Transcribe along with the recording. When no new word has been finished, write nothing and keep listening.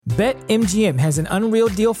BetMGM has an unreal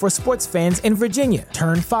deal for sports fans in Virginia.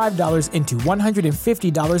 Turn $5 into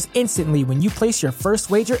 $150 instantly when you place your first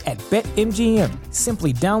wager at BetMGM.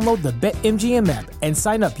 Simply download the BetMGM app and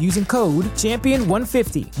sign up using code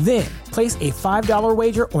Champion150. Then, place a $5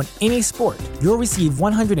 wager on any sport. You'll receive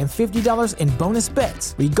 $150 in bonus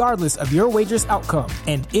bets, regardless of your wager's outcome.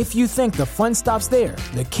 And if you think the fun stops there,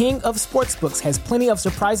 the King of Sportsbooks has plenty of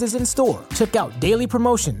surprises in store. Check out daily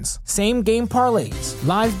promotions, same-game parlays,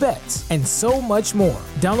 live bets, and so much more.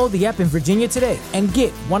 Download the app in Virginia today and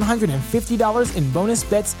get $150 in bonus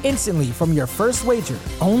bets instantly from your first wager.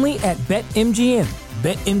 Only at BetMGM.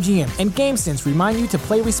 BetMGM and GameSense remind you to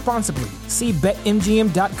play responsibly. See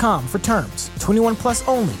BetMGM.com for terms. 21 plus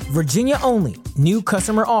only. Virginia only. New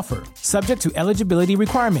customer offer. Subject to eligibility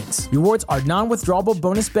requirements. Rewards are non-withdrawable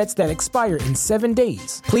bonus bets that expire in 7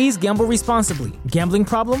 days. Please gamble responsibly. Gambling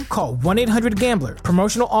problem? Call 1-800-GAMBLER.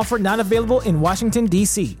 Promotional offer not available in Washington,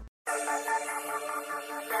 D.C.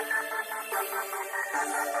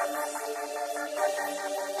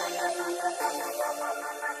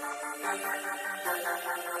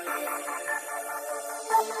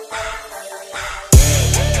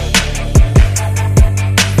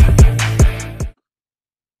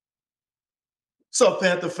 What's up,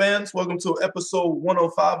 Panther fans? Welcome to episode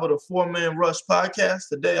 105 of the Four-Man Rush podcast.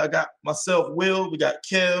 Today, I got myself, Will, we got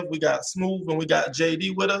Kev, we got Smooth, and we got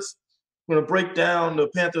JD with us. We're going to break down the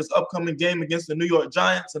Panthers' upcoming game against the New York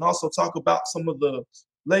Giants and also talk about some of the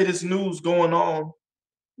latest news going on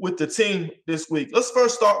with the team this week. Let's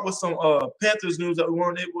first start with some Panthers news that we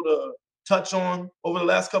weren't able to touch on over the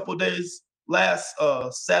last couple of days. Last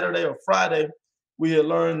Saturday or Friday, we had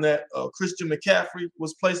learned that Christian McCaffrey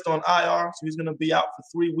was placed on IR, so he's going to be out for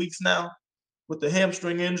 3 weeks now with the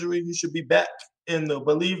hamstring injury. He should be back in the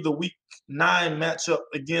Week 9 matchup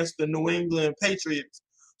against the New England Patriots.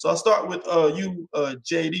 So I'll start with you,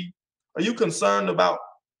 JD. Are you concerned about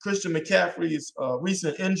Christian McCaffrey's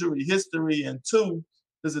recent injury history? And two,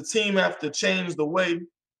 does the team have to change the way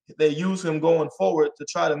they use him going forward to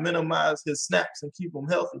try to minimize his snaps and keep him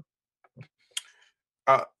healthy?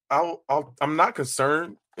 I'm not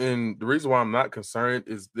concerned, and the reason why I'm not concerned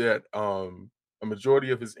is that a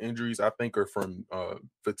majority of his injuries, I think, are from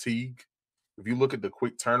fatigue. If you look at the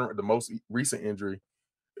quick turnaround, the most recent injury,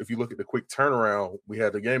 if you look at the quick turnaround, we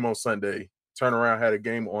had the game on Sunday. Turnaround had a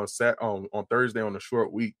game on Thursday on a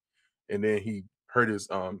short week, and then he hurt his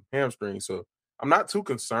hamstring. So I'm not too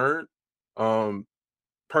concerned.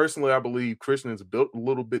 Personally, I believe Christian is built a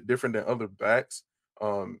little bit different than other backs.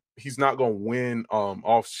 He's not going to win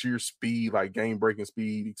off sheer speed, like game-breaking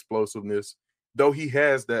speed, explosiveness. Though he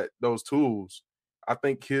has those tools, I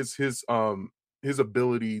think his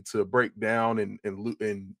ability to break down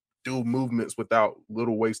and do movements without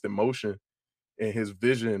little wasted motion, and his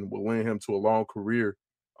vision will lend him to a long career.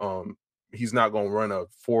 He's not going to run a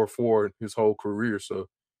 4.4 his whole career, so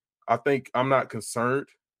I think I'm not concerned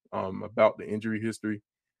about the injury history.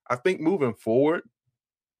 I think moving forward,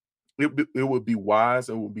 it would be wise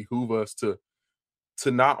and would behoove us to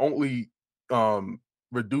not only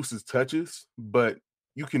reduce his touches, but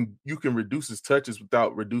you can reduce his touches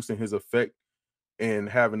without reducing his effect and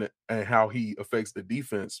how he affects the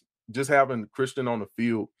defense. Just having Christian on the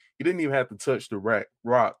field, he didn't even have to touch the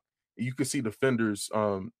rock. You can see defenders,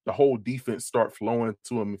 the whole defense start flowing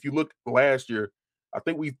to him. If you look last year, I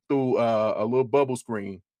think we threw a little bubble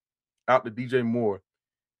screen out to DJ Moore,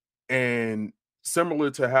 and similar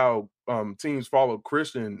to how teams followed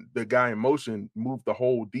Christian, the guy in motion moved the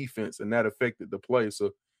whole defense, and that affected the play.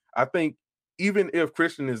 So I think even if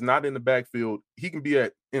Christian is not in the backfield, he can be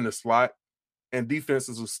in the slot, and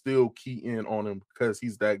defenses will still key in on him because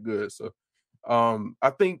he's that good. So I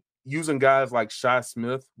think using guys like Shi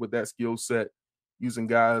Smith with that skill set, using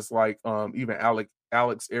guys like even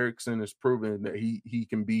Alex Erickson has proven that he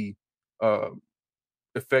can be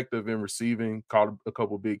effective in receiving, caught a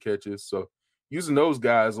couple big catches. So using those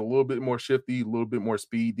guys a little bit more shifty, a little bit more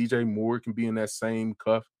speed. DJ Moore can be in that same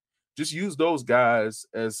cuff. Just use those guys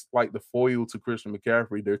as like the foil to Christian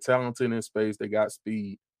McCaffrey. They're talented in space. They got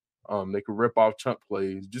speed. They can rip off chunk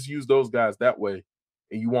plays. Just use those guys that way,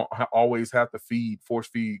 and you won't always have to force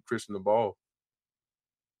feed Christian the ball.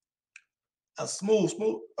 Smooth.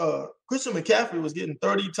 Christian McCaffrey was getting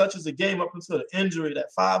 30 touches a game up until the injury.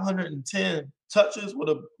 That 510 touches would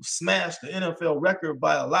have smashed the NFL record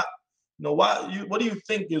by a lot. What do you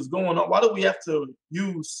think is going on? Why do we have to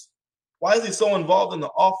why is he so involved in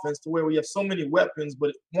the offense to where we have so many weapons,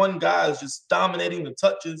 but one guy is just dominating the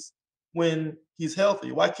touches when he's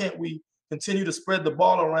healthy? Why can't we continue to spread the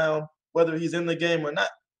ball around whether he's in the game or not?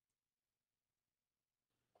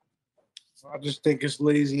 I just think it's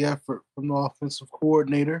lazy effort from the offensive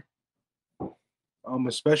coordinator,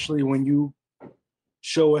 especially when you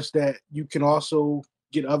show us that you can also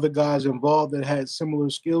get other guys involved that had similar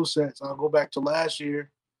skill sets. I'll go back to last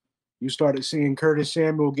year. You started seeing Curtis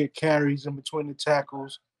Samuel get carries in between the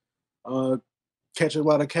tackles, catch a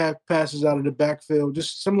lot of passes out of the backfield,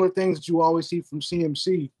 just similar things that you always see from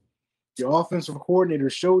CMC. Your offensive coordinator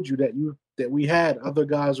showed you that we had other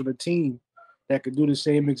guys on the team that could do the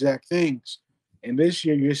same exact things. And this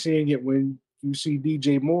year you're seeing it when you see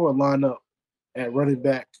DJ Moore line up at running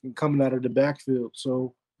back and coming out of the backfield.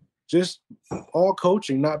 So just all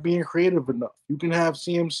coaching, not being creative enough. You can have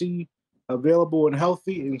CMC available and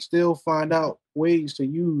healthy and still find out ways to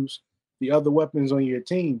use the other weapons on your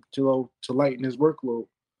team to lighten his workload.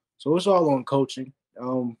 So it's all on coaching.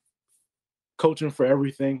 Coaching for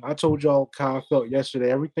everything. I told y'all how I felt yesterday.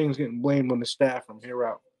 Everything's getting blamed on the staff from here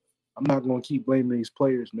out. I'm not going to keep blaming these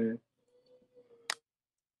players, man.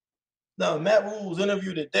 Now, Matt Rule's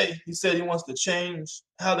interview today, he said he wants to change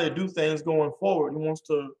how they do things going forward. He wants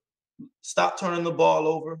to stop turning the ball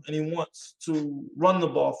over, and he wants to run the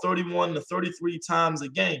ball 31 to 33 times a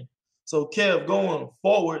game. So, Kev, going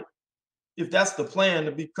forward, if that's the plan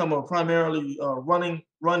to become a primarily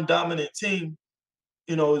run-dominant team,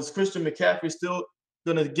 is Christian McCaffrey still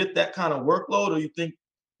going to get that kind of workload, or you think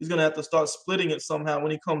he's going to have to start splitting it somehow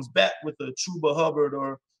when he comes back with a Chuba Hubbard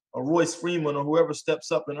or a Royce Freeman or whoever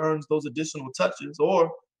steps up and earns those additional touches?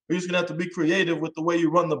 Or you're just going to have to be creative with the way you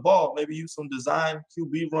run the ball, maybe use some design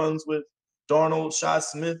QB runs with Darnold, Shi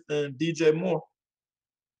Smith, and DJ Moore?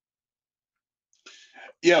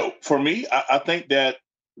 Yeah, for me, I think that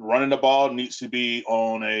running the ball needs to be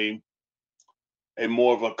on a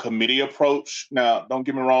more of a committee approach. Now, don't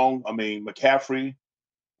get me wrong. I mean, McCaffrey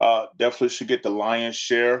definitely should get the lion's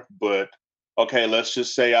share. But, okay, let's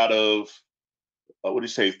just say out of,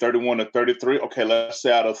 31 to 33? Okay, let's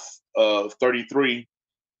say out of 33,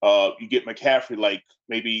 you get McCaffrey like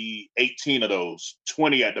maybe 18 of those,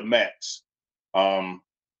 20 at the max. I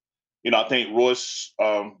think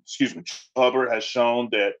Hubbard has shown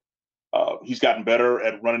that he's gotten better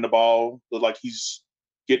at running the ball. Looks like he's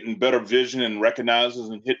getting better vision and recognizes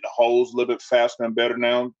and hitting the holes a little bit faster and better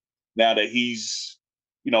now that he's,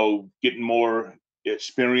 getting more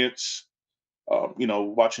experience,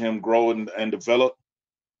 watching him grow and develop.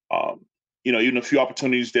 Even a few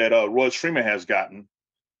opportunities that Royce Freeman has gotten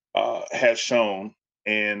has shown.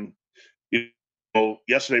 And,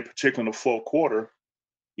 yesterday, particularly in the fourth quarter,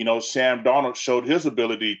 Sam Darnold showed his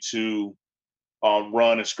ability to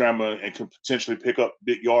run and scramble and can potentially pick up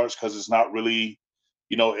big yards because it's not really,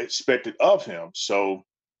 expected of him. So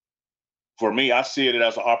for me, I see it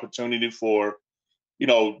as an opportunity for,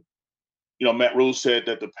 Matt Rule said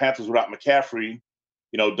that the Panthers without McCaffrey,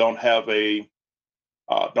 don't have an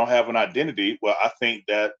identity. Well, I think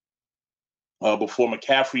that before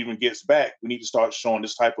McCaffrey even gets back, we need to start showing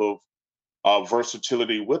this type of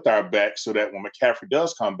versatility with our back so that when McCaffrey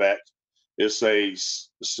does come back, it's a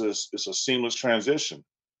seamless transition.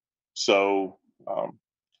 So,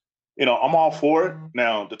 I'm all for it.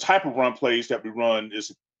 Now, the type of run plays that we run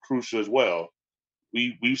is crucial as well.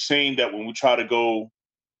 We've seen that when we try to go,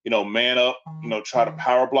 man up, try to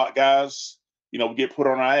power block guys, we get put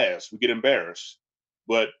on our ass. We get embarrassed.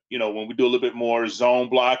 But, when we do a little bit more zone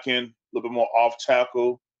blocking, a little bit more off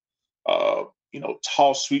tackle,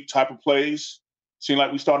 tall sweep type of plays, seem like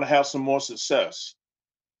we're starting to have some more success.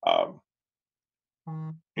 That's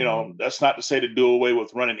not to say to do away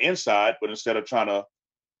with running inside, but instead of trying to,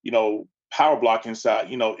 power block inside,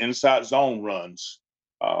 inside zone runs.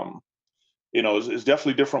 It's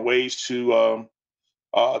definitely different ways to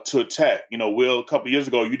attack. Will, a couple of years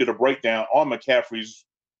ago, you did a breakdown on McCaffrey's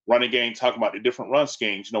running game, talking about the different run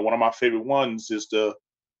schemes. One of my favorite ones is the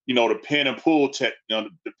pin and pull the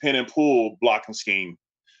pin and pull blocking scheme,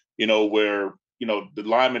 where, the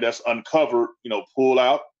lineman that's uncovered, pull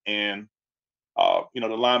out and, the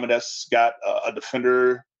lineman that's got a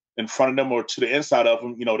defender in front of them or to the inside of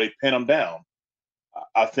them, they pin them down.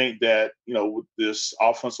 I think that, with this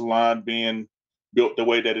offensive line being built the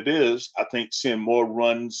way that it is, I think seeing more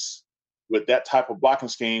runs with that type of blocking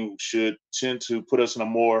scheme should tend to put us in a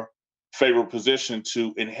more favorable position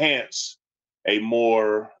to enhance a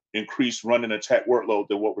more increased run and attack workload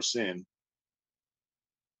than what we're seeing.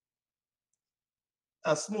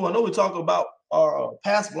 Smooth, I know we talk about our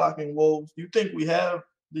pass blocking woes. Do you think we have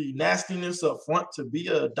the nastiness up front to be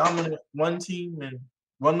a dominant run team and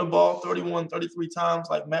run the ball 31, 33 times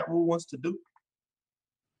like Matt Rule wants to do?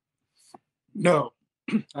 No.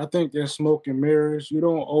 I think there's smoke and mirrors. You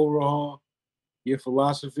don't overhaul your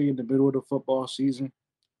philosophy in the middle of the football season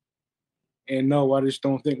And no, I just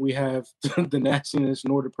don't think we have the nastiness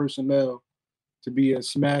nor the personnel to be a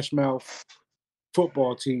smash mouth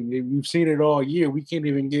football team. We've seen it all year. We can't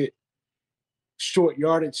even get short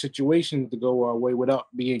yardage situations to go our way without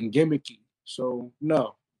being gimmicky. So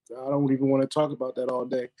no, I don't even want to talk about that all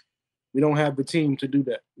day. We don't have the team to do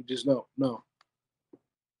that. We just don't. No.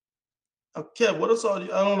 Kev, what is our? I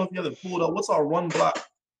don't know if you have it pulled up. What's our run block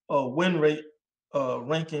win rate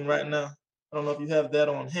ranking right now? I don't know if you have that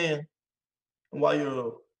on hand. And while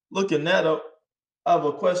you're looking that up, I have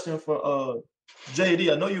a question for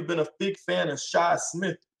JD. I know you've been a big fan of Shi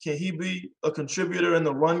Smith. Can he be a contributor in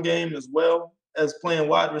the run game as well as playing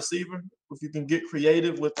wide receiver? If you can get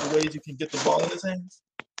creative with the ways you can get the ball in his hands?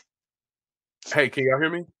 Hey, can y'all hear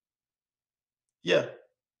me? Yeah.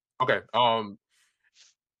 Okay.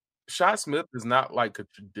 Shi Smith is not like a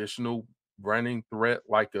traditional running threat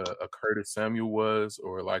like a Curtis Samuel was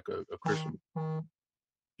or like a Christian.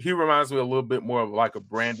 He reminds me a little bit more of like a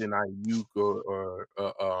Brandon Ayuk or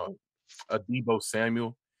a Deebo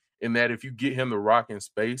Samuel, in that if you get him the rock in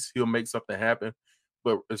space, he'll make something happen.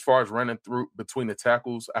 But as far as running through between the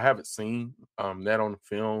tackles, I haven't seen that on the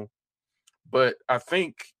film. But I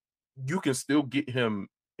think you can still get him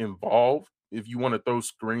involved. If you want to throw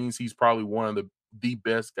screens, he's probably one of the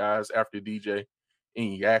best guys after DJ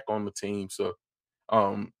and Yak on the team. So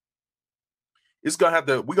we're gonna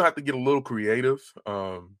have to get a little creative.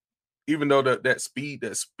 Even though that speed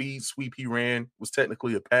sweep he ran was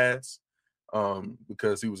technically a pass,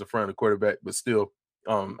 because he was in front of the quarterback, but still,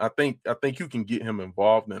 I think you can get him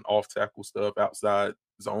involved in off tackle stuff, outside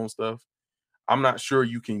zone stuff. I'm not sure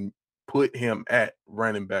you can put him at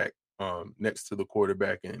running back next to the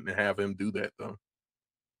quarterback and have him do that though.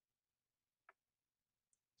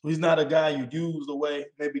 He's not a guy you'd use the way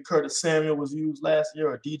maybe Curtis Samuel was used last year,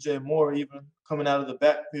 or DJ Moore even coming out of the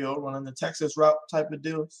backfield running the Texas route type of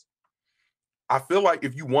deals. I feel like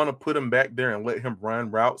if you want to put him back there and let him run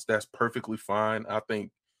routes, that's perfectly fine. I think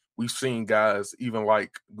we've seen guys, even like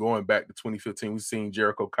going back to 2015, we've seen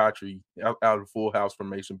Jericho Cotchery out of full house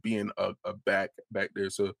formation being a back there.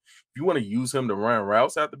 So if you want to use him to run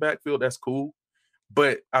routes out the backfield, that's cool.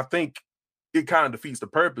 But I think it kind of defeats the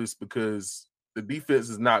purpose because the defense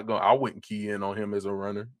is not going. I wouldn't key in on him as a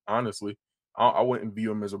runner, honestly. I wouldn't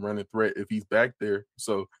view him as a running threat if he's back there.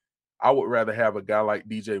 So I would rather have a guy like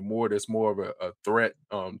DJ Moore that's more of a threat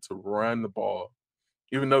to run the ball.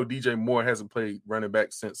 Even though DJ Moore hasn't played running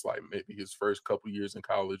back since like maybe his first couple years in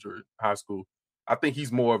college or high school, I think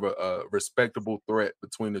he's more of a respectable threat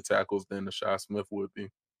between the tackles than the Shi Smith would be.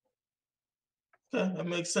 Okay, that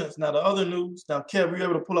makes sense. Now, the other news. Now, Kev, were you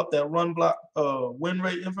able to pull up that run block win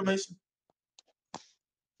rate information?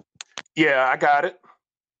 Yeah, I got it.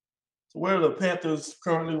 So where are the Panthers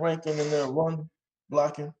currently ranking in their run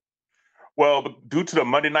blocking? Well, due to the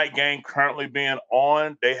Monday night game currently being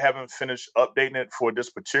on, they haven't finished updating it for this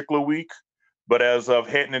particular week. But as of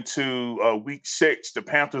heading into week 6, the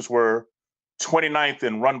Panthers were 29th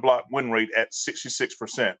in run block win rate at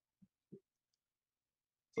 66%.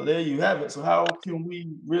 So there you have it. So how can we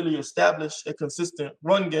really establish a consistent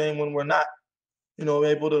run game when we're not,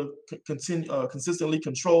 able to consistently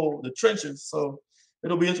control the trenches? So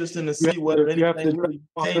it'll be interesting to see whether anything really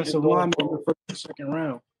changes going forward. In the first and second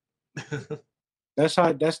round. That's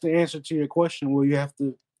the answer to your question. Where you have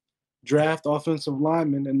to draft offensive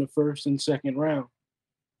linemen in the first and second round.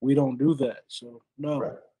 We don't do that, so no.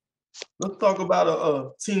 Right. Let's talk about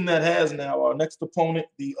a team that has now our next opponent,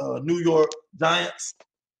 the New York Giants.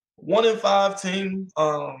 1-5 team.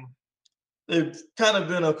 They've kind of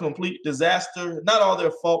been a complete disaster. Not all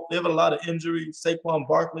their fault. They have a lot of injuries. Saquon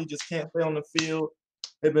Barkley just can't stay on the field.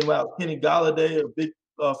 They've been without Kenny Galladay, a big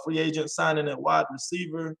free agent signing at wide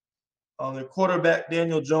receiver. Their quarterback,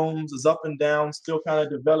 Daniel Jones, is up and down, still kind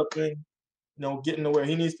of developing, getting to where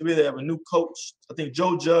he needs to be. They have a new coach. I think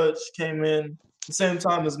Joe Judge came in at the same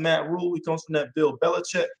time as Matt Rule. He comes from that Bill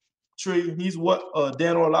Belichick tree. He's what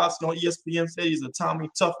Dan Orlovsky on ESPN said. He's a Tommy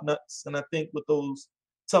Tough Nuts. And I think with those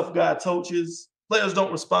tough guy coaches, players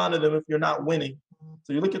don't respond to them if you're not winning.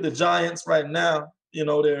 So you look at the Giants right now,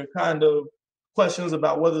 they're kind of questions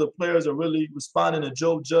about whether the players are really responding to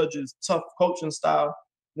Joe Judge's tough coaching style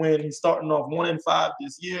when he's starting off 1-5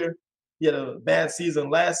 this year. He had a bad season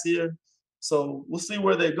last year. So we'll see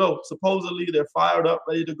where they go. Supposedly they're fired up,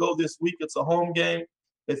 ready to go this week. It's a home game.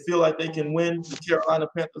 They feel like they can win. The Carolina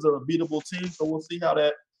Panthers are a beatable team, so we'll see how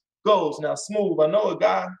that goes. Now, Smooth, I know a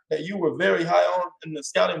guy that you were very high on in the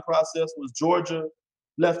scouting process was Georgia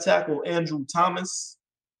left tackle Andrew Thomas.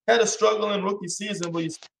 Had a struggling rookie season, but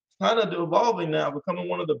he's kind of evolving now, becoming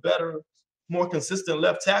one of the better, more consistent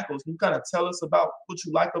left tackles. Can you kind of tell us about what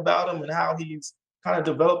you like about him and how he's kind of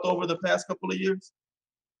developed over the past couple of years?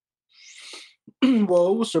 Well,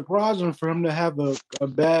 it was surprising for him to have a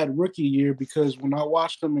bad rookie year because when I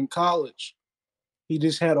watched him in college, he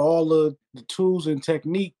just had all of the tools and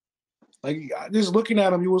technique. Like, just looking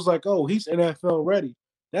at him, he was like, oh, he's NFL ready.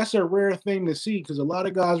 That's a rare thing to see because a lot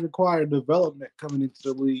of guys require development coming into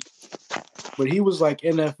the league. But he was like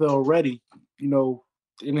NFL ready,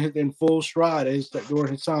 in full stride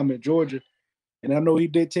during his time at Georgia. And I know he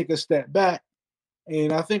did take a step back.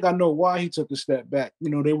 And I think I know why he took a step back.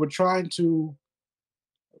 They were trying to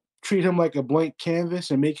treat him like a blank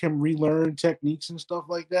canvas and make him relearn techniques and stuff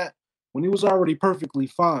like that when he was already perfectly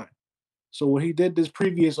fine. So what he did this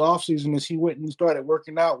previous offseason is he went and started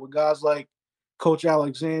working out with guys like Coach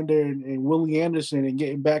Alexander and Willie Anderson and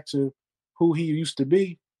getting back to who he used to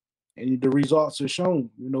be. And the results are shown.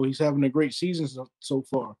 He's having a great season so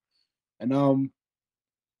far. And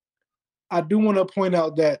I do want to point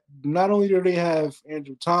out that not only do they have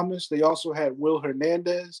Andrew Thomas, they also had Will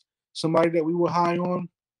Hernandez, somebody that we were high on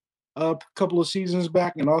a couple of seasons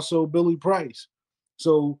back, and also Billy Price.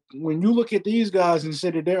 So when you look at these guys and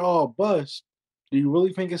say that they're all bust, do you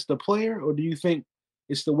really think it's the player, or do you think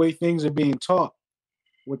it's the way things are being taught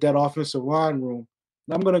with that offensive line room?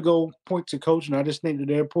 And I'm going to go point to coaching. I just think that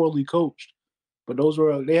they're poorly coached. But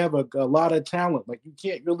they have a lot of talent. Like, you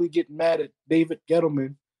can't really get mad at David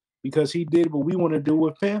Gettleman because he did what we want to do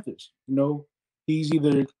with Panthers. He's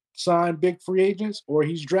either signed big free agents or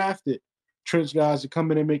he's drafted trench guys to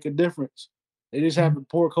come in and make a difference. They just have a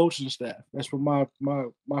poor coaching staff. That's what my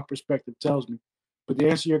perspective tells me. But to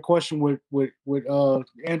answer your question, what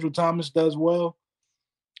Andrew Thomas does well,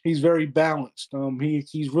 he's very balanced.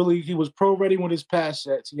 He was pro ready with his pass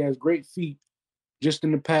sets. He has great feet just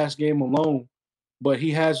in the pass game alone. But he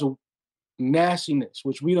has a nastiness,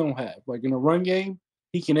 which we don't have. Like in a run game,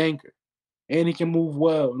 he can anchor. And he can move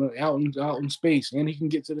well out in space. And he can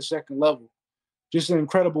get to the second level. Just an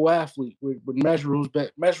incredible athlete with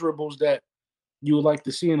measurables that you would like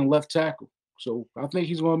to see in a left tackle. So I think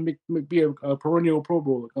he's going to be a perennial Pro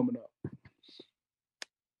Bowler coming up.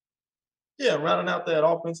 Yeah, rounding out that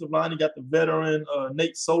offensive line, you got the veteran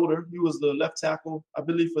Nate Solder. He was the left tackle, I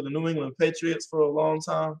believe, for the New England Patriots for a long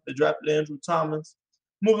time. They drafted Andrew Thomas,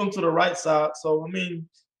 moved him to the right side. So,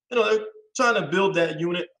 they're trying to build that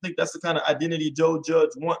unit. I think that's the kind of identity Joe Judge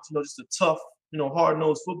wants, just a tough,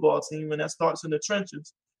 hard-nosed football team, and that starts in the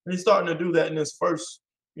trenches. And he's starting to do that in his first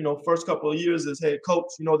couple of years as head coach.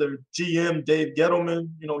 Their GM, Dave Gettleman,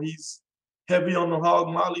 he's heavy on the hog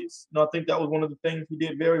mollies. I think that was one of the things he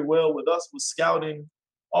did very well with us was scouting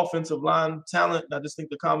offensive line talent. And I just think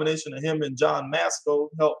the combination of him and John Masco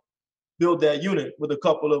helped build that unit with a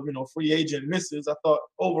couple of, free agent misses. I thought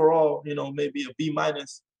overall, maybe a B-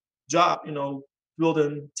 job,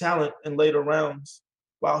 building talent in later rounds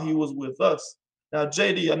while he was with us. Now,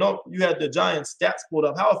 JD, I know you had the Giants stats pulled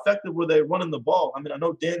up. How effective were they running the ball? I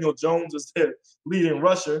know Daniel Jones is their leading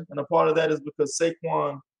rusher, and a part of that is because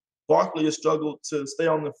Saquon Barkley has struggled to stay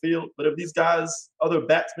on the field. But if these guys, other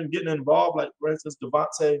backs been getting involved, like, for instance,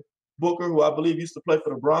 Devontae Booker, who I believe used to play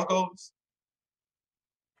for the Broncos?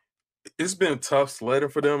 It's been tough sledding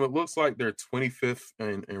for them. It looks like they're 25th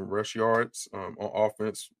in rush yards on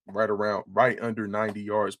offense, right under 90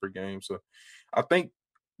 yards per game. So I think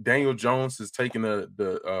Daniel Jones is taking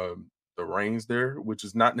the reins there, which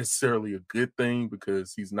is not necessarily a good thing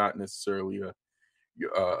because he's not necessarily a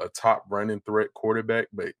top running threat quarterback,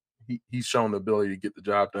 but he's shown the ability to get the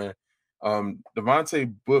job done.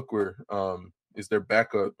 Devontae Booker is their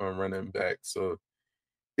backup running back, so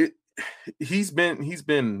he's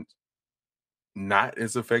been not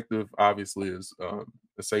as effective, obviously, as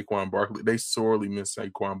Saquon Barkley. They sorely miss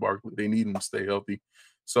Saquon Barkley. They need him to stay healthy.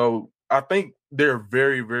 So I think they're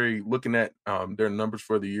very, very looking at their numbers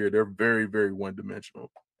for the year. They're very, very one-dimensional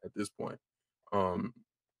at this point.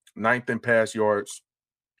 Ninth in pass yards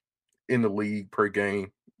in the league per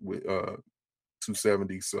game with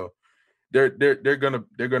 270. So they're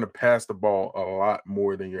gonna pass the ball a lot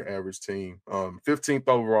more than your average team. 15th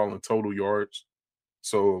overall in total yards,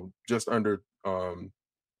 so just under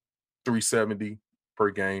 370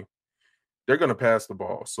 per game. They're gonna pass the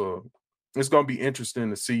ball, so it's gonna be interesting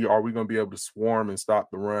to see, are we gonna be able to swarm and stop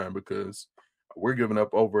the run, because we're giving up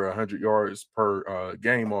over 100 yards per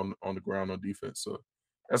game on the ground on defense. So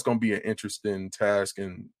that's gonna be an interesting task,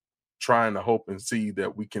 and trying to hope and see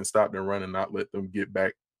that we can stop their run and not let them get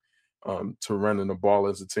back to running the ball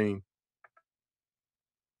as a team.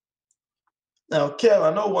 Now, Kev,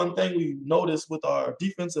 I know one thing we noticed with our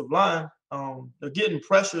defensive line, they're getting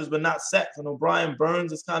pressures but not sacks. I know Brian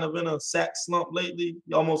Burns is kind of in a sack slump lately.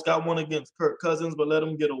 He almost got one against Kirk Cousins but let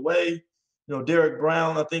him get away. Derek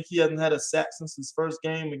Brown, I think he hasn't had a sack since his first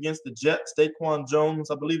game against the Jets. Daquan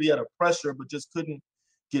Jones, I believe he had a pressure but just couldn't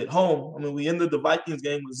get home. I mean, we ended the Vikings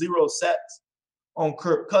game with 0 sacks on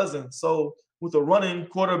Kirk Cousins. So with a running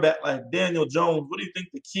quarterback like Daniel Jones, what do you think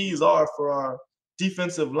the keys are for our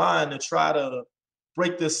defensive line to try to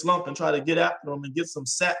break this slump and try to get after them and get some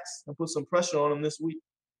sacks and put some pressure on them this week?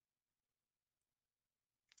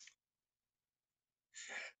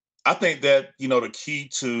 I think that, the key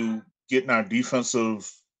to getting our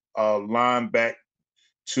defensive line back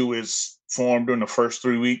to its form during the first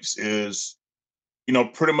 3 weeks is,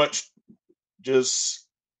 pretty much just,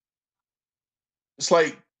 it's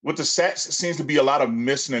like with the sacks, it seems to be a lot of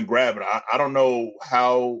missing and grabbing. I don't know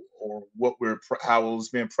how or how it's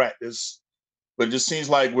being practiced, but it just seems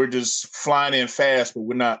like we're just flying in fast, but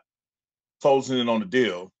we're not closing in on the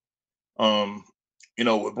deal.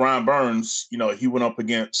 With Brian Burns, he went up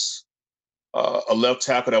against a left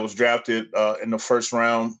tackle that was drafted in the first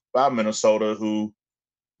round by Minnesota, who,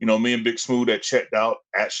 me and Big Smooth that checked out.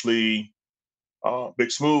 Actually,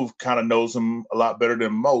 Big Smooth kind of knows him a lot better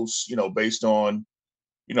than most, based on,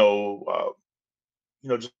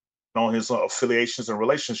 just on his affiliations and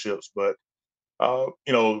relationships. But,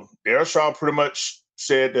 Darryl Shaw pretty much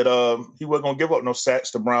said that he wasn't going to give up no sacks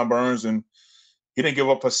to Brian Burns, and he didn't give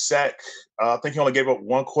up a sack. I think he only gave up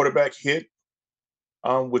one quarterback hit,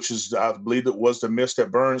 which is, I believe, it was the miss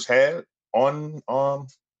that Burns had on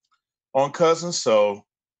Cousins. So,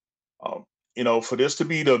 for this to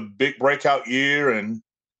be the big breakout year and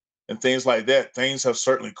things like that, things have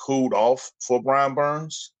certainly cooled off for Brian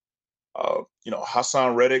Burns.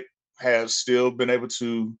 Hassan Reddick has still been able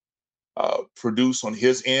to produce on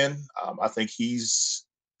his end. I think he's,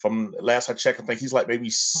 from last I checked, I think he's like maybe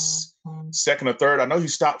second or third. I know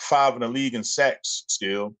he's top 5 in the league in sacks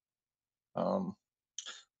still. But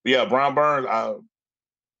yeah, Brian Burns, I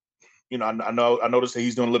noticed that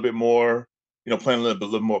he's doing a little bit more, playing a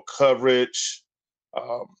little more coverage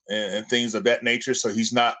and things of that nature. So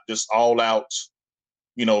he's not just all out,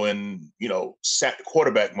 in sack the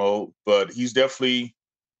quarterback mode, but he definitely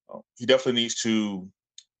needs to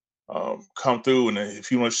come through. And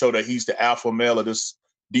if you want to show that he's the alpha male of this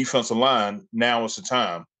defensive line, now is the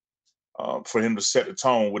time for him to set the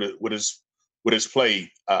tone with his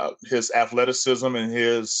play. His athleticism and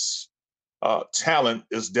his talent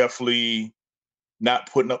is definitely not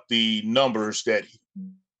putting up the numbers that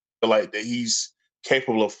he's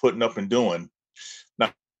capable of putting up and doing.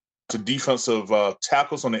 Now, to defensive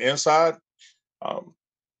tackles on the inside,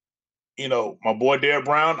 my boy Derek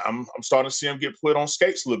Brown, I'm starting to see him get put on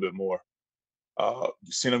skates a little bit more.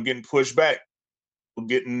 Seeing him getting pushed back,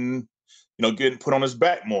 getting put on his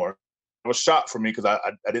back more. It was a shock for me because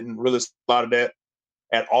I didn't really see a lot of that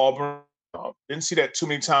at Auburn. Didn't see that too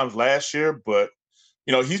many times last year, but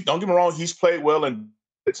don't get me wrong, he's played well in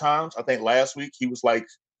times. I think last week he was like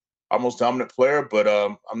almost dominant player, but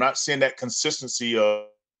I'm not seeing that consistency of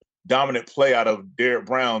dominant play out of Derek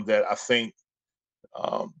Brown that I think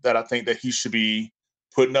that he should be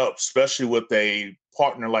putting up, especially with a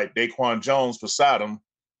partner like Daquan Jones beside him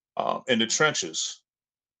in the trenches.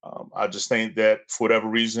 I just think that for whatever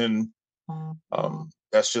reason,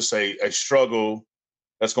 that's just a struggle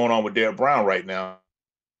that's going on with Derek Brown right now.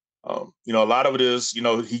 A lot of it is,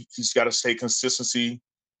 he's got to stay consistency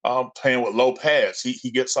playing with low pads.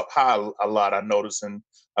 He gets up high a lot, I notice, and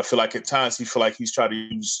I feel like at times he's trying to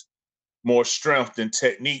use more strength than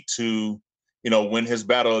technique to, win his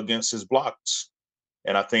battle against his blocks.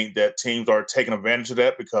 And I think that teams are taking advantage of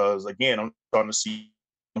that because, again, I'm starting to see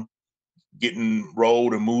him getting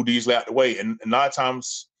rolled and moved easily out the way. And a lot of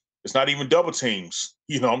times it's not even double teams.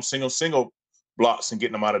 I'm single blocks and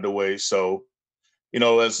getting them out of the way. So,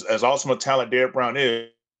 as awesome a talent Derek Brown is,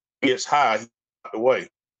 he gets high, he's out the way.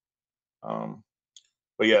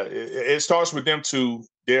 But yeah, it starts with them two,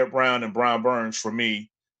 Derek Brown and Brian Burns, for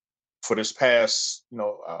me, for this pass,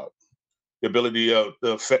 the ability to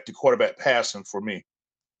affect the quarterback passing for me.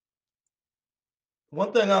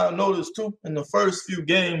 One thing I noticed too in the first few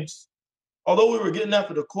games, although we were getting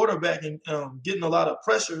after the quarterback and getting a lot of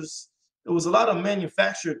pressures, it was a lot of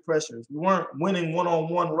manufactured pressures. We weren't winning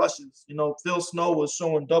one-on-one rushes. Phil Snow was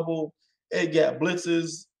showing double A-gap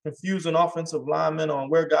blitzes, confusing offensive linemen on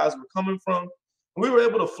where guys were coming from. And we were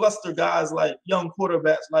able to fluster guys like young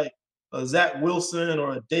quarterbacks like Zach Wilson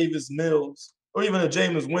or a Davis Mills or even a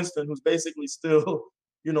Jameis Winston, who's basically still,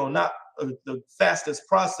 not the fastest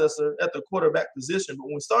processor at the quarterback position. But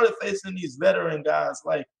when we started facing these veteran guys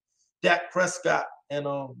like Dak Prescott and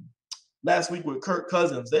last week with Kirk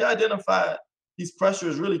Cousins, they identified these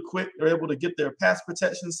pressures really quick. They're able to get their pass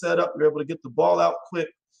protection set up. They're able to get the ball out quick.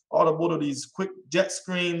 audible to these quick jet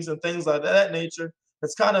screens and things like that nature.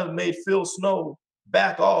 It's kind of made Phil Snow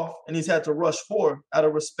back off, and he's had to rush forward out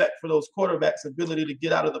of respect for those quarterbacks' ability to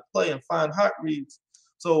get out of the play and find hot reads.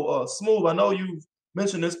 So, Smooth, I know you've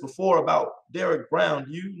mentioned this before about Derek Brown.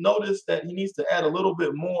 Do you notice that he needs to add a little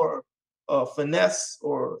bit more finesse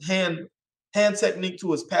or hand technique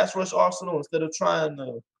to his pass rush arsenal instead of trying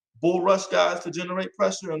to bull rush guys to generate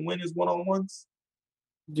pressure and win his one-on-ones?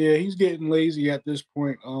 Yeah, he's getting lazy at this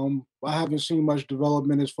point. I haven't seen much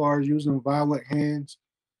development as far as using violent hands,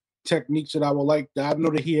 techniques that I would like. I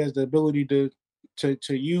know that he has the ability to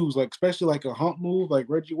use, like especially like a hump move, like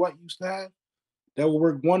Reggie White used to have. That will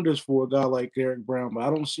work wonders for a guy like Derek Brown, but I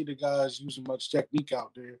don't see the guys using much technique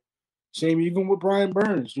out there. Same even with Brian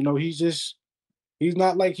Burns. He's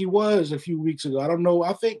not like he was a few weeks ago. I don't know.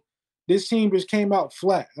 I think this team just came out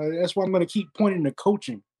flat. That's why I'm going to keep pointing to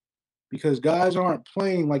coaching, because guys aren't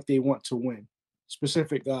playing like they want to win.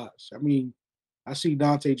 Specific guys. I mean, I see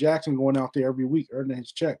Dante Jackson going out there every week earning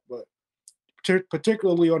his check, but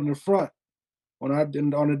particularly on the front, on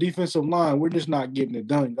the defensive line, we're just not getting it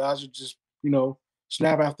done. Guys are just,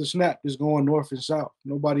 snap after snap, just going north and south.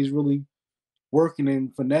 Nobody's really working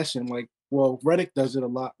and finessing. Reddick does it a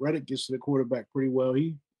lot. Reddick gets to the quarterback pretty well.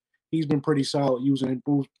 He's been pretty solid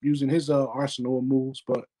using his arsenal of moves,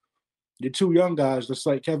 but the two young guys, just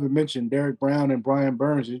like Kevin mentioned, Derek Brown and Brian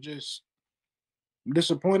Burns, I'm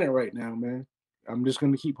disappointed right now, man. I'm just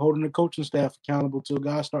going to keep holding the coaching staff accountable till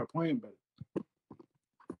guys start playing better.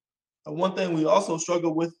 One thing we also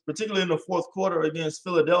struggled with, particularly in the fourth quarter against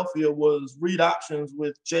Philadelphia, was read options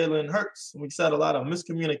with Jalen Hurts. We saw a lot of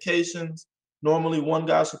miscommunications. Normally, one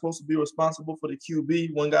guy's supposed to be responsible for the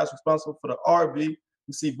QB, one guy's responsible for the RB.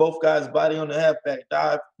 You see both guys biting on the halfback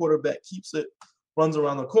dive, quarterback keeps it, runs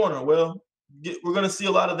around the corner. Well, we're going to see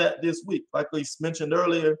a lot of that this week. Like we mentioned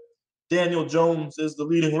earlier, Daniel Jones is the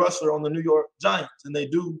leading rusher on the New York Giants, and they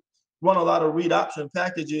do run a lot of read option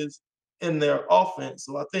packages in their offense.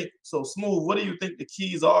 So Smooth, what do you think the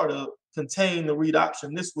keys are to contain the read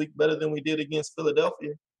option this week better than we did against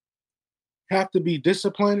Philadelphia? Have to be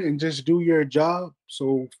disciplined and just do your job.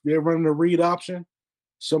 So if they're running a read option,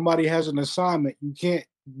 somebody has an assignment. You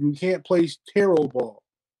can't play hero ball.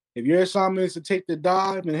 If your assignment is to take the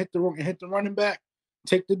dive and hit the running back,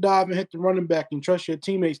 take the dive and hit the running back and trust your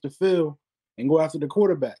teammates to fill and go after the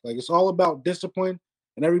quarterback. It's all about discipline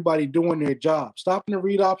and everybody doing their job. Stopping the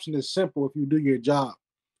read option is simple if you do your job.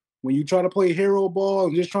 When you try to play hero ball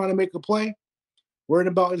and just trying to make a play, worried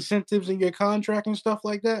about incentives in your contract and stuff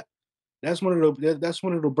like that, that's when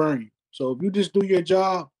it'll burn you. So if you just do your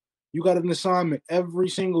job, you got an assignment every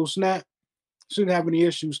single snap, shouldn't have any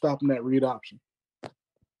issues stopping that read option.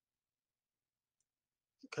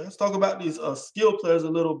 Okay, let's talk about these skill players a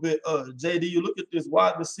little bit. JD, you look at this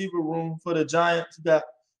wide receiver room for the Giants. They're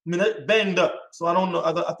banged up. So I don't know.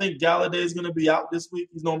 I think Galladay is going to be out this week.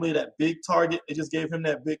 He's normally that big target. They just gave him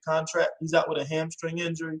that big contract. He's out with a hamstring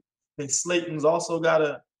injury. I think Slayton's also got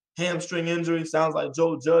a hamstring injury. Sounds like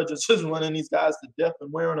Joe Judge is just running these guys to death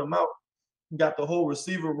and wearing them out. You got the whole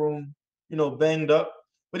receiver room, banged up.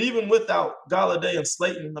 But even without Galladay and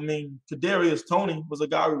Slayton, Kadarius Toney was a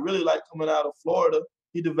guy we really liked coming out of Florida.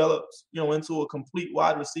 He developed, into a complete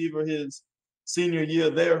wide receiver his senior year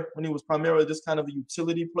there when he was primarily just kind of a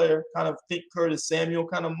utility player, kind of think Curtis Samuel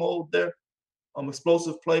kind of mold there.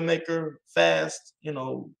 Explosive playmaker, fast,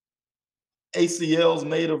 ACLs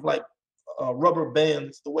made of rubber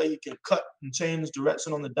bands, the way he can cut and change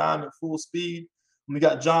direction on the dime at full speed. And we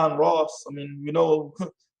got John Ross.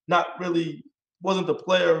 Not really wasn't the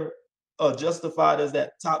player justified as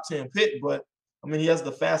that top 10 pick, but he has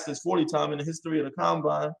the fastest 40 time in the history of the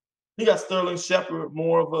combine. He got Sterling Shepard,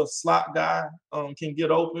 more of a slot guy, can get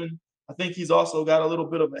open. I think he's also got a little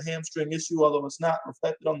bit of a hamstring issue, although it's not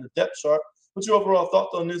reflected on the depth chart. What's your overall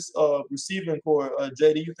thoughts on this receiving core,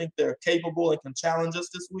 Jay? Do you think they're capable and can challenge us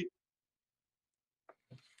this week?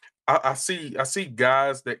 I see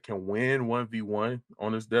guys that can win 1v1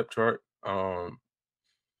 on this depth chart.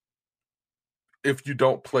 If you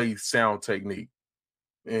don't play sound technique,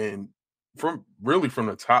 and from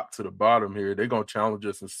the top to the bottom here, they're gonna challenge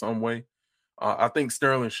us in some way. I think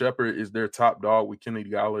Sterling Shepard is their top dog with Kenny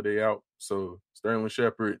Galladay out. So Sterling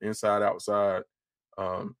Shepard, inside, outside,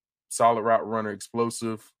 solid route runner,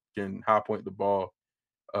 explosive, can high point the ball.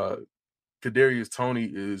 Kadarius Toney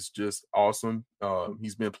is just awesome.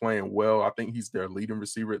 He's been playing well. I think he's their leading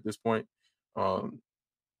receiver at this point.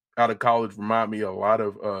 Out of college, remind me a lot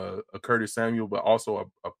of a Curtis Samuel, but also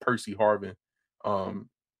a Percy Harvin,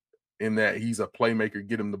 in that he's a playmaker,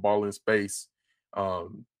 get him the ball in space.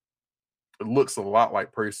 It looks a lot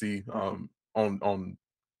like Percy on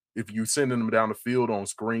if you're sending him down the field on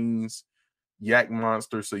screens, yak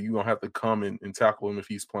monster, so you're going to have to come and tackle him if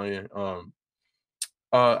he's playing.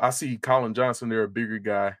 I see Colin Johnson there, a bigger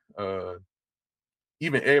guy.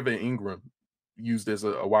 Even Evan Ingram used as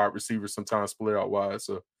a wide receiver, sometimes split out wide.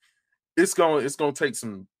 So it's gonna take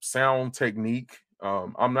some sound technique.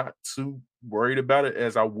 I'm not too worried about it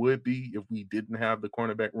as I would be if we didn't have the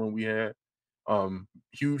cornerback room we had.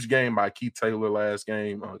 Huge game by Keith Taylor last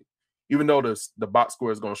game. Even though the box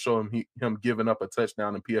score is going to show him giving up a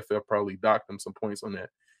touchdown, and PFF probably docked him some points on that.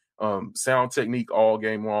 Sound technique all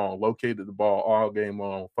game long, located the ball all game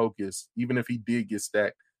long, focus. Even if he did get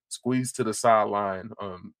stacked, squeeze to the sideline.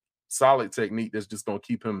 Solid technique that's just going to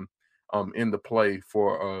keep him in the play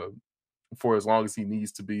for as long as he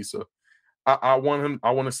needs to be. So I want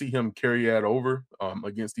to see him carry that over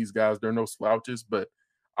against these guys. They're no slouches, but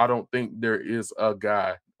I don't think there is a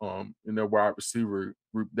guy in their wide receiver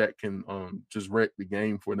group that can just wreck the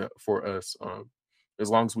game for us as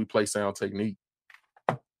long as we play sound technique.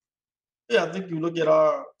 Yeah, I think you look at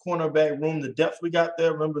our cornerback room, the depth we got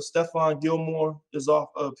there. Remember, Stephon Gilmore is off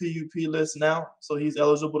a PUP list now, so he's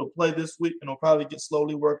eligible to play this week, and he'll probably get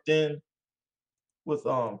slowly worked in with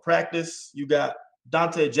practice. You got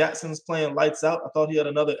Dante Jackson's playing lights out. I thought he had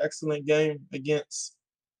another excellent game against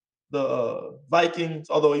the Vikings,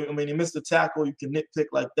 although, he missed a tackle. You can nitpick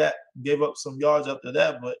like that. Gave up some yards after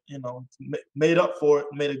that, but, made up for it,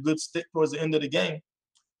 made a good stick towards the end of the game.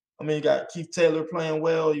 You got Keith Taylor playing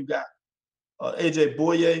well. You got AJ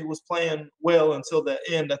Boye was playing well until the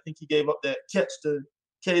end. I think he gave up that catch to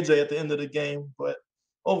KJ at the end of the game. But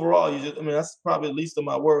overall, that's probably the least of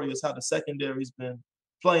my worry is how the secondary's been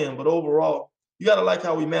playing. But overall, you got to like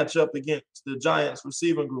how we match up against the Giants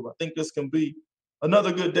receiving group. I think this can be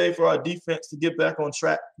another good day for our defense to get back on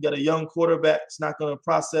track. You got a young quarterback. It's not going to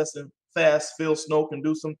process and fast. Phil Snow can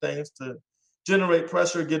do some things to generate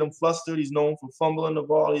pressure, get him flustered. He's known for fumbling the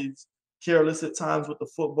ball. He's careless at times with the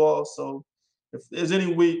football. So if there's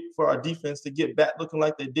any week for our defense to get back looking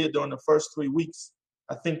like they did during the first 3 weeks,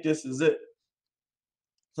 I think this is it.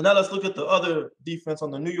 So now let's look at the other defense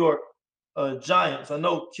on the New York Giants. I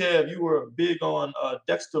know, Kev, you were big on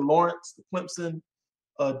Dexter Lawrence, the Clemson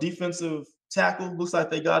defensive tackle. Looks like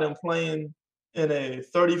they got him playing in a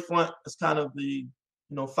 30 front. It's kind of the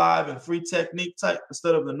 5-3 technique type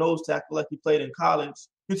instead of the nose tackle like he played in college.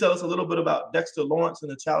 Can you tell us a little bit about Dexter Lawrence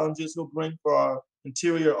and the challenges he'll bring for our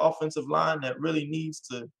interior offensive line that really needs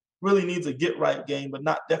a get right game, but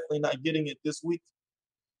definitely not getting it this week?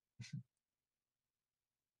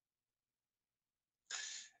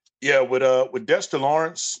 Yeah, with Dexter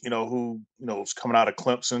Lawrence, who is coming out of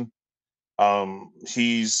Clemson,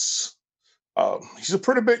 he's a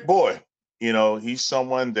pretty big boy. He's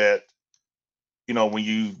someone that when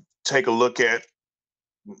you take a look at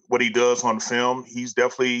what he does on film, he's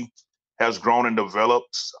definitely has grown and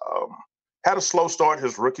developed. Had a slow start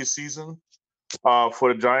his rookie season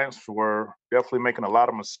for the Giants. Were definitely making a lot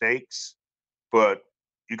of mistakes, but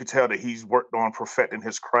you could tell that he's worked on perfecting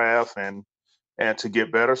his craft and to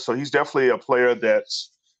get better. So he's definitely a player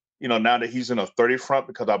that's, now that he's in a 30 front,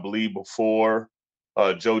 because I believe before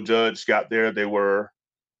Joe Judge got there, they were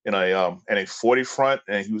in a 40 front,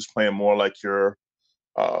 and he was playing more like your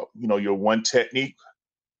one technique.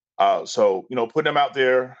 So putting him out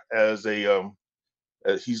there as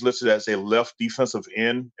he's listed as a left defensive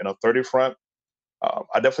end in a 30 front.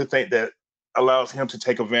 I definitely think that allows him to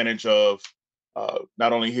take advantage of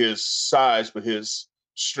not only his size, but his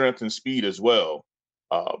strength and speed as well.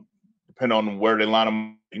 Depending on where they line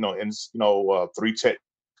him, in 3 tech,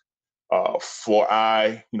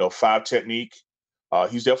 4-eye, 5 technique.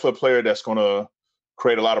 He's definitely a player that's going to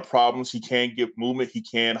create a lot of problems. He can get movement. He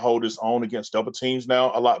can hold his own against double teams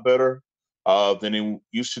now a lot better than he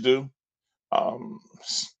used to do.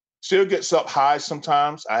 Still gets up high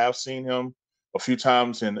sometimes. I have seen him a few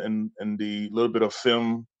times in the little bit of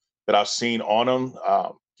film that I've seen on him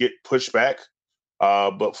get pushed back.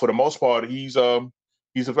 But for the most part, he's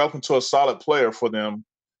developed into a solid player for them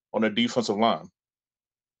on the defensive line.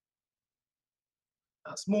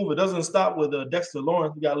 Smooth. It doesn't stop with Dexter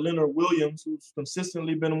Lawrence. We got Leonard Williams, who's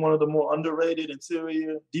consistently been one of the more underrated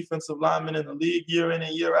interior defensive linemen in the league year in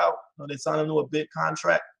and year out. They signed him to a big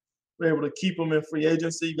contract. We're able to keep him in free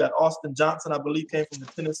agency. You got Austin Johnson, I believe, came from the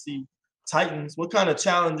Tennessee Titans. What kind of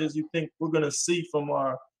challenges you think we're going to see from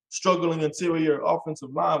our struggling interior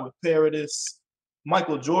offensive line with Paradis?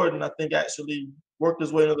 Michael Jordan, I think, actually worked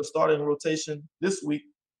his way into the starting rotation this week,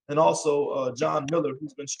 and also John Miller,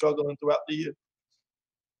 who's been struggling throughout the year.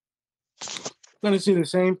 Going to see the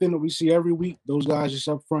same thing that we see every week. Those guys just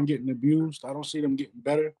up front getting abused. I don't see them getting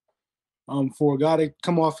better. For a guy to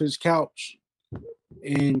come off his couch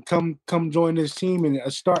and come join this team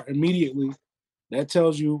and start immediately, that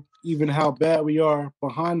tells you even how bad we are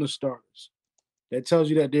behind the starters. That tells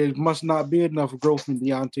you that there must not be enough growth in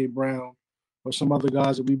Deontay Brown or some other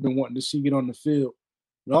guys that we've been wanting to see get on the field.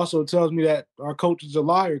 It also tells me that our coach is a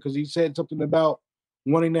liar because he said something about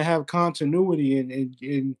wanting to have continuity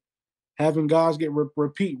and having guys get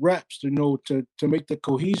repeat reps to make the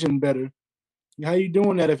cohesion better. How you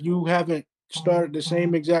doing that if you haven't started the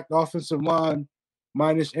same exact offensive line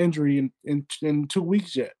minus injury in 2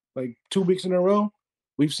 weeks yet? Like 2 weeks in a row,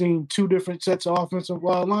 we've seen two different sets of offensive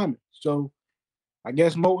line linemen. So I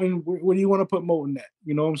guess Moton, where do you want to put Moton at?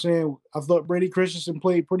 You know what I'm saying? I thought Brady Christensen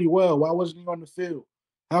played pretty well. Why wasn't he on the field?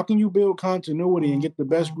 How can you build continuity and get the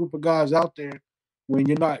best group of guys out there when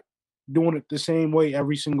you're not doing it the same way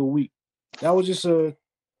every single week? That was just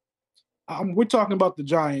we're talking about the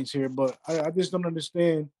Giants here, but I just don't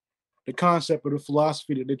understand the concept of the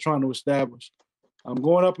philosophy that they're trying to establish. I'm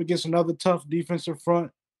going up against another tough defensive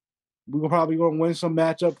front. We're probably going to win some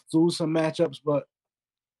matchups, lose some matchups, but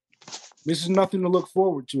this is nothing to look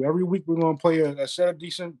forward to. Every week we're going to play a set of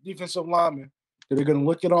decent defensive linemen that are going to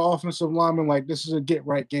look at our offensive linemen like this is a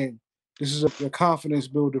get-right game. This is a confidence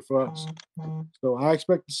builder for us. So I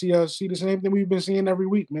expect to see us see the same thing we've been seeing every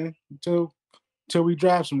week, man, until we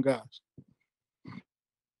draft some guys.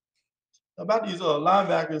 About these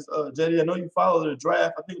linebackers, JD, I know you follow the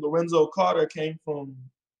draft. I think Lorenzo Carter came from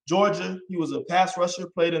Georgia. He was a pass rusher,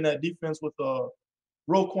 played in that defense with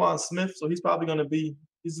Roquan Smith. So he's probably going to be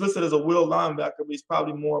 – he's listed as a will linebacker, but he's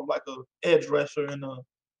probably more of like an edge rusher in a,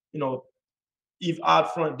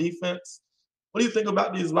 odd front defense. What do you think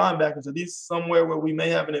about these linebackers? Are these somewhere where we may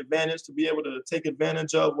have an advantage to be able to take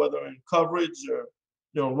advantage of, whether in coverage or,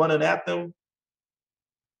 running at them?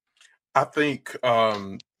 I think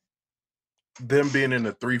them being in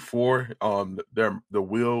the 3-4, the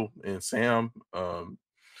Will and Sam,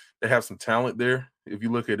 they have some talent there. If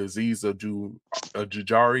you look at Azeez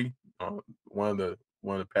Ojulari, one of the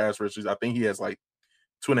pass rushers, I think he has like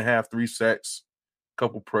 2.5, 3 sacks,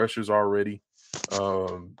 couple pressures already.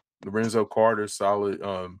 Lorenzo Carter, solid,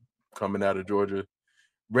 coming out of Georgia.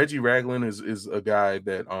 Reggie Ragland is a guy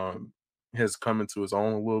that has come into his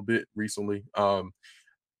own a little bit recently.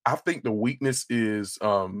 I think the weakness is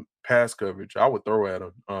pass coverage. I would throw at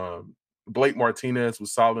him. Blake Martinez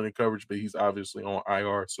was solid in coverage, but he's obviously on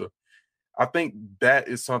IR. So I think that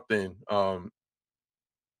is something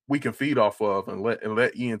we can feed off of and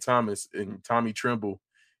let Ian Thomas and Tommy Tremble,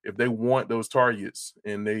 if they want those targets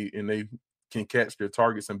and they can catch their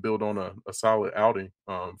targets and build on a solid outing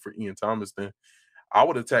for Ian Thomas, then I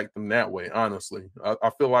would attack them that way, honestly.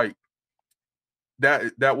 I feel like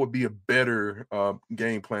that would be a better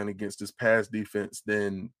game plan against this pass defense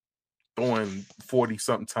than throwing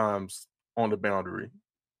 40-something times on the boundary.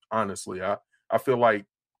 Honestly, I feel like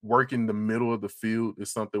working the middle of the field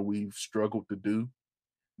is something we've struggled to do,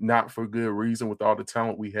 not for good reason with all the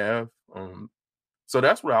talent we have. So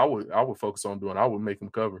that's what I would focus on doing. I would make them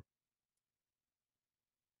cover.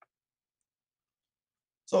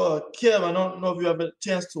 So, Kev, I don't know if you have a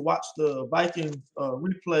chance to watch the Vikings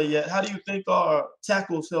replay yet. How do you think our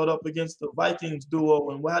tackles held up against the Vikings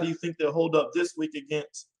duo, and how do you think they'll hold up this week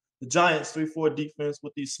against the Giants 3-4 defense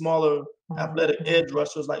with these smaller athletic edge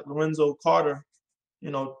rushers like Lorenzo Carter,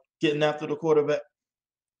 getting after the quarterback?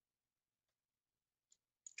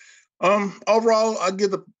 Overall, I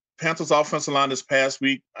give the Panthers offensive line this past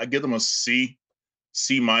week, I give them a C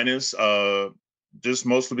minus, just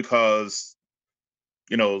mostly because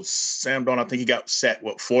Sam Darnold, I think he got sacked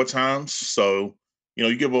 4 times. So,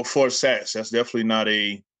 you give up 4 sacks. That's definitely not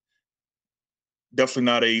a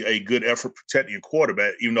good effort protecting your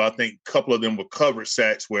quarterback, even though I think a couple of them were covered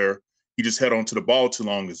sacks where he just held on to the ball too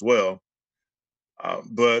long as well.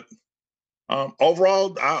 But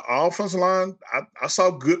overall, our offensive line, I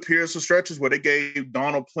saw good periods of stretches where they gave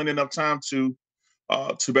Darnold plenty enough time to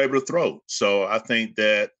be able to throw. So I think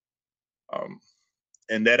that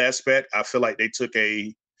in that aspect, I feel like they took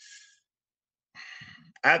I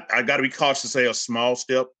got to be cautious to say a small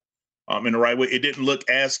step in the right way. It didn't look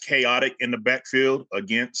as chaotic in the backfield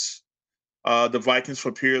against the Vikings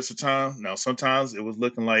for periods of time. Now, sometimes it was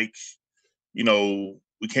looking like,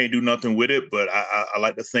 we can't do nothing with it, but I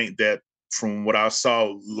like to think that from what I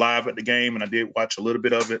saw live at the game, and I did watch a little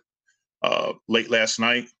bit of it late last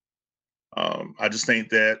night, I just think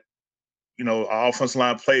that, our offensive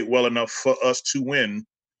line played well enough for us to win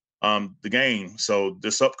the game. So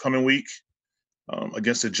this upcoming week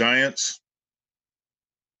against the Giants,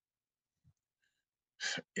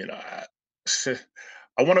 I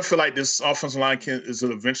want to feel like this offensive line is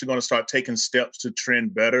eventually going to start taking steps to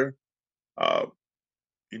trend better. I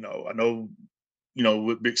know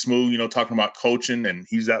with Big Smooth, talking about coaching, and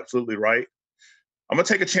he's absolutely right. I'm gonna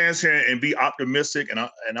take a chance here and be optimistic, and I'm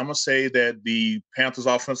gonna say that the Panthers'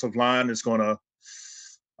 offensive line is gonna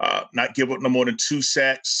not give up no more than 2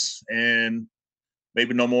 sacks and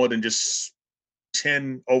maybe no more than just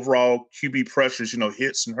 10 overall QB pressures,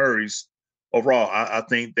 hits and hurries. Overall, I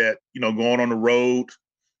think that going on the road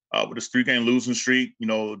with this 3-game losing streak,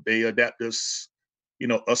 they adapt this,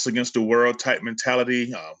 us against the world type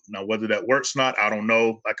mentality. Now, whether that works or not, I don't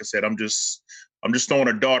know. Like I said, I'm just throwing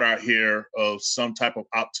a dart out here of some type of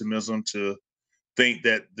optimism to think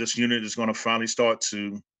that this unit is going to finally start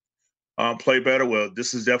to play better. Well,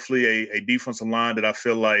 this is definitely a defensive line that I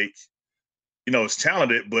feel like, is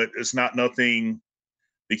talented, but it's not nothing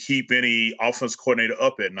to keep any offense coordinator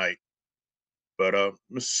up at night. But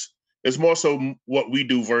it's more so what we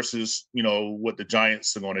do versus, what the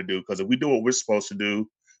Giants are going to do. Because if we do what we're supposed to do,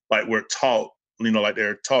 like we're taught, like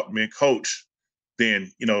they're taught being coached,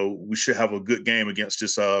 then, we should have a good game against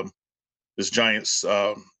this Giants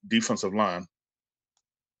defensive line.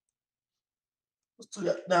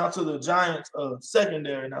 Now to the Giants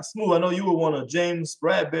secondary. Now, Smooth, I know you were one of James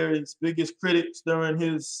Bradbury's biggest critics during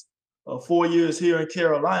his 4 years here in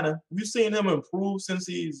Carolina. Have you seen him improve since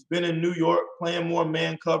he's been in New York, playing more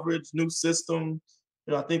man coverage, new system?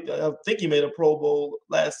 I think he made a Pro Bowl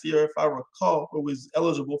last year, if I recall, or was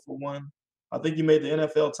eligible for one. I think he made the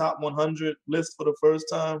NFL Top 100 list for the first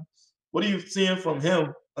time. What are you seeing from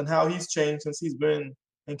him and how he's changed since he's been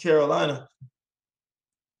in Carolina?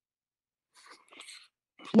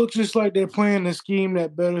 Looks just like they're playing a scheme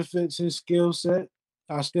that better fits his skill set.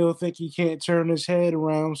 I still think he can't turn his head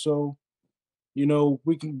around, so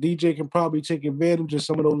DJ can probably take advantage of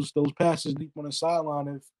some of those passes deep on the sideline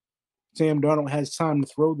if Sam Darnold has time to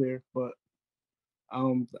throw there. But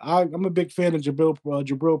I'm a big fan of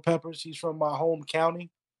Jabril Peppers. He's from my home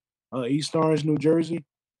county, East Orange, New Jersey.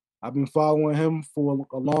 I've been following him for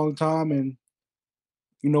a long time, and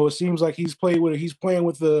it seems like he's playing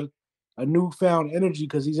with a newfound energy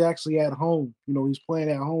because he's actually at home. He's playing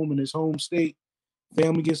at home in his home state.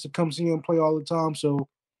 Family gets to come see him play all the time, so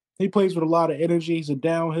he plays with a lot of energy. He's a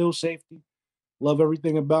downhill safety. Love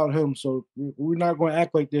everything about him. So we're not going to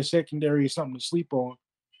act like their secondary is something to sleep on.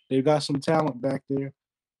 They've got some talent back there.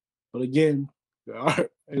 But again,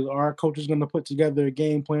 our coach is going to put together a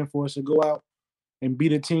game plan for us to go out and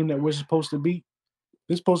beat a team that we're supposed to beat.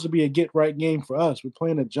 This is supposed to be a get-right game for us. We're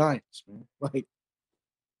playing the Giants, man. It's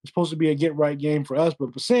supposed to be a get-right game for us.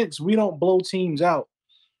 But since we don't blow teams out,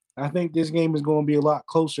 I think this game is going to be a lot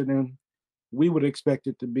closer than we would expect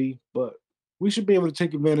it to be. But we should be able to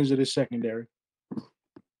take advantage of this secondary.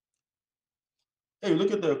 Hey,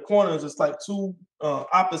 look at the corners. It's like two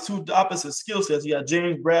opposite skill sets. You got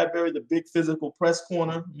James Bradbury, the big physical press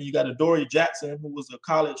corner. And you got Adoree Jackson, who was a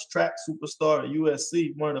college track superstar at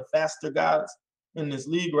USC, one of the faster guys in this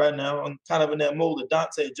league right now. I'm kind of in that mold of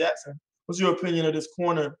Dante Jackson. What's your opinion of this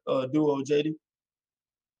corner duo, JD?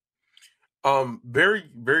 Very,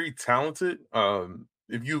 very talented.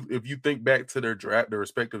 If you think back to their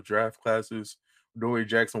respective draft classes, Adoree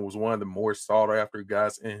Jackson was one of the more sought after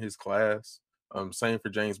guys in his class. Same for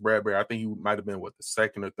James Bradbury. I think he might have been the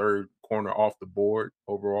second or third corner off the board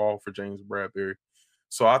overall for James Bradbury.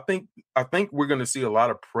 So I think we're going to see a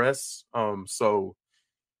lot of press. Adoree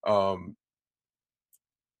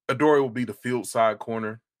will be the field side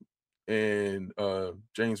corner, and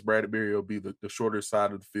James Bradbury will be the shorter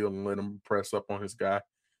side of the field and let him press up on his guy.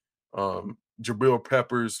 Jabril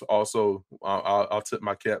Peppers also, I'll tip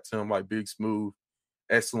my cap to him, like Big Smooth.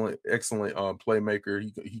 Excellent playmaker.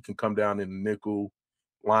 He can come down in the nickel,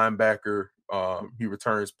 linebacker. He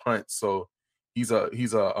returns punts, so he's an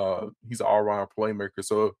all-around playmaker.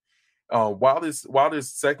 So while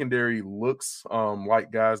this secondary looks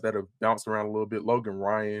like guys that have bounced around a little bit, Logan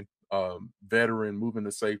Ryan, veteran, moving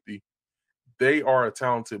to safety, they are a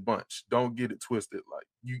talented bunch. Don't get it twisted. Like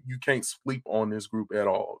you can't sleep on this group at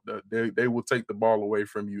all. They will take the ball away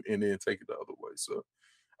from you and then take it the other way. So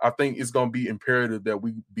I think it's going to be imperative that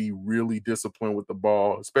we be really disciplined with the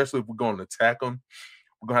ball, especially if we're going to attack them.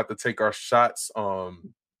 We're going to have to take our shots, and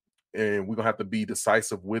we're going to have to be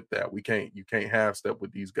decisive with that. You can't half step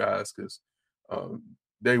with these guys because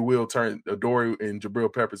they will turn. Adoree and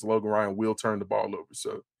Jabril Peppers, Logan Ryan will turn the ball over.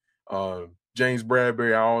 So James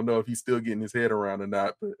Bradbury, I don't know if he's still getting his head around or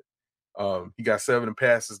not, but he got 7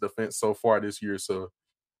 passes defense so far this year. So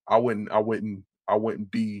I wouldn't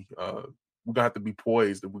be. We're gonna have to be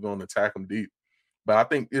poised if we're gonna attack them deep. But I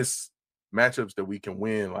think it's matchups that we can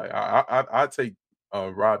win. Like I take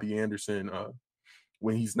Robbie Anderson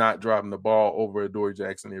when he's not driving the ball over Adoree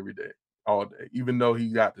Jackson every day, all day. Even though he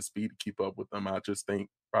got the speed to keep up with them, I just think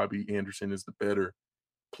probably Anderson is the better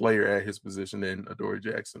player at his position than Adoree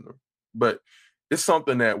Jackson. But it's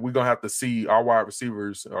something that we're going to have to see. Our wide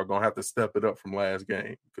receivers are going to have to step it up from last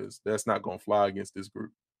game because that's not going to fly against this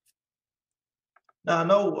group. Now, I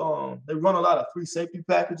know they run a lot of free safety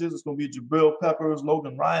packages. It's going to be Jabril Peppers,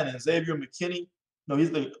 Logan Ryan, and Xavier McKinney.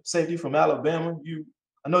 He's the safety from Alabama.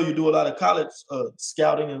 I know you do a lot of college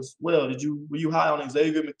scouting as well. Were you high on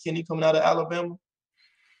Xavier McKinney coming out of Alabama?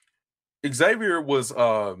 Xavier was he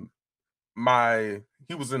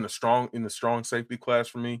was in the strong safety class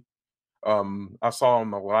for me. I saw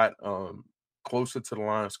him a lot closer to the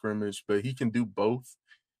line of scrimmage, but he can do both.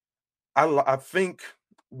 I think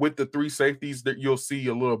with the three safeties that you'll see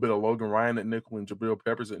a little bit of Logan Ryan at nickel and Jabril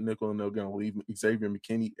Peppers at nickel, and they're going to leave Xavier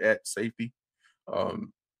McKinney at safety.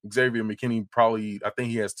 Xavier McKinney I think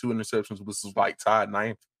he has 2 interceptions, which is like tied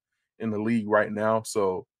 9th in the league right now.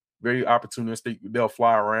 So very opportunistic. They'll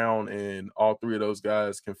fly around, and all 3 of those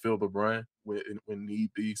guys can fill the run when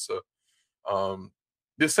need be. So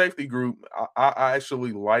this safety group, I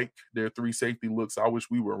actually like their 3 safety looks. I wish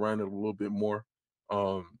we were running a little bit more.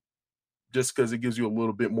 Just because it gives you a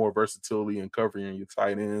little bit more versatility in covering your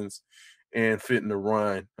tight ends and fitting the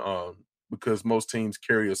run, because most teams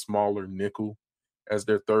carry a smaller nickel as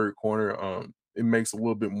their third corner. It makes a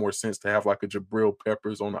little bit more sense to have like a Jabril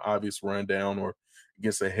Peppers on the obvious rundown or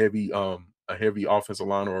against a heavy offensive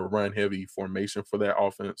line or a run-heavy formation for that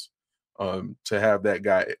offense, to have that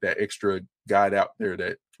guy, that extra guy out there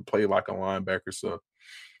that can play like a linebacker. So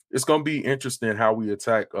it's going to be interesting how we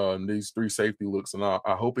attack these 3 safety looks, and I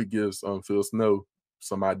hope it gives Phil Snow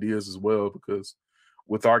some ideas as well, because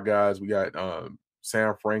with our guys, we got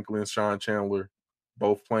Sam Franklin, Sean Chandler,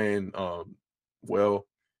 both playing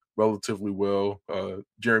relatively well.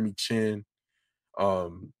 Jeremy Chin,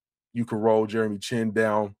 you can roll Jeremy Chin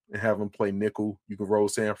down and have him play nickel. You can roll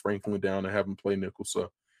Sam Franklin down and have him play nickel.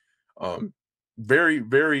 So very,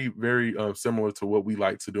 very, very similar to what we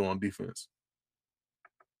like to do on defense.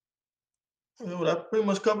 Well, that pretty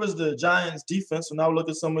much covers the Giants' defense. So now we'll look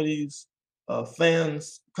at some of these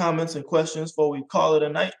fans' comments and questions before we call it a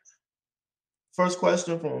night. First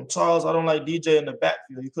question from Charles. I don't like DJ in the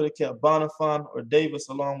backfield. You could have kept Bonifant or Davis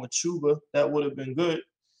along with Chuba. That would have been good.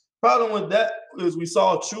 Problem with that is we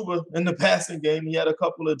saw Chuba in the passing game. He had a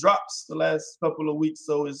couple of drops the last couple of weeks.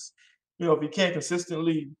 So if he can't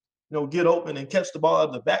consistently, get open and catch the ball out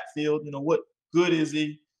of the backfield, what good is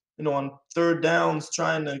he, on third downs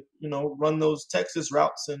trying to, run those Texas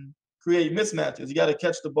routes and create mismatches? You got to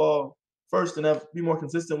catch the ball first and be more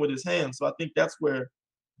consistent with his hands. So I think that's where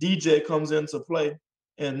DJ comes into play.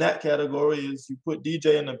 And that category is you put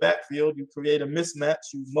DJ in the backfield, you create a mismatch,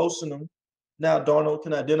 you motion him. Now Darnold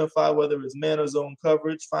can identify whether it's man or zone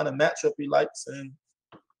coverage, find a matchup he likes, and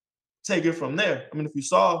take it from there. I mean, if you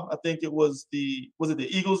saw, I think it was the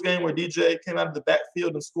Eagles game where DJ came out of the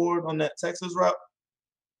backfield and scored on that Texas route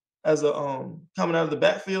as a coming out of the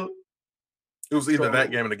backfield. It was either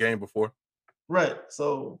that game or the game before. Right.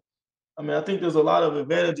 So, I mean, I think there's a lot of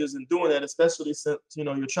advantages in doing that, especially since,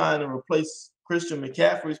 you're trying to replace Christian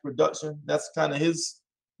McCaffrey's production. That's kind of his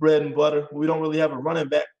bread and butter. We don't really have a running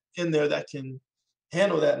back in there that can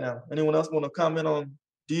handle that now. Anyone else want to comment on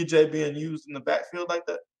DJ being used in the backfield like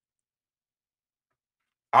that?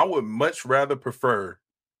 I would much rather prefer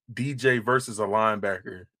DJ versus a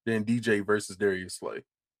linebacker than DJ versus Darius Slay.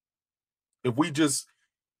 If we just,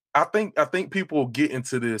 I think people get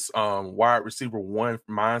into this wide receiver one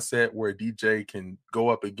mindset where DJ can go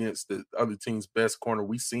up against the other team's best corner.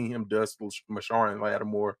 We've seen him dust Marshawn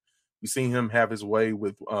Lattimore. We've seen him have his way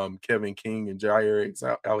with Kevin King and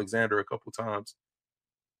Jair Alexander a couple times.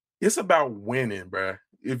 It's about winning, bruh.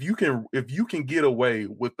 If you can get away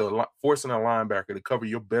with forcing a linebacker to cover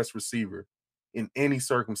your best receiver in any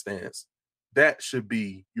circumstance, that should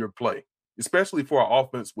be your play, especially for an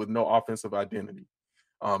offense with no offensive identity.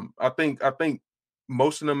 I think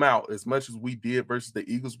motion them out as much as we did versus the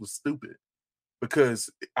Eagles was stupid,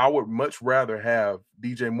 because I would much rather have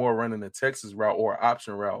DJ Moore running a Texas route or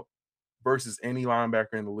option route versus any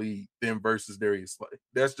linebacker in the league than versus Darius Slay.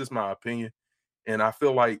 That's just my opinion. And I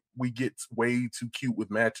feel like we get way too cute with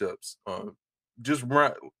matchups. Just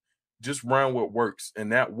run what works,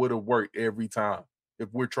 and that would have worked every time if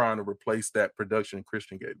we're trying to replace that production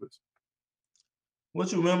Christian gave us.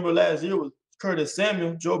 What you remember last year was Curtis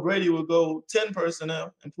Samuel. Joe Brady would go 10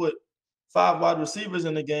 personnel and put 5 wide receivers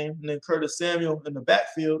in the game, and then Curtis Samuel in the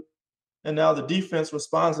backfield. And now the defense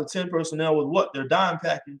responds to 10 personnel with what? Their dime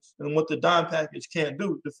package. And what the dime package can't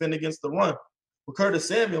do, defend against the run. With Curtis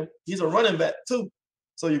Samuel, he's a running back too.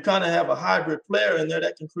 So you kind of have a hybrid player in there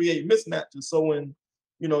that can create mismatches. So when,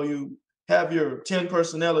 you have your 10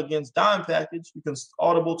 personnel against dime package. You can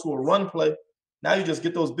audible to a run play. Now you just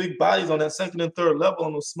get those big bodies on that second and third level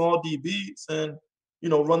on those small DBs and,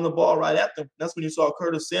 run the ball right at them. That's when you saw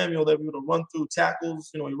Curtis Samuel able to run through tackles.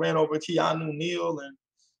 He ran over Keanu Neal and,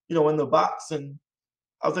 in the box. And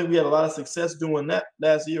I think we had a lot of success doing that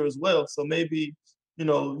last year as well. So maybe,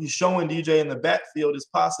 he's showing DJ in the backfield is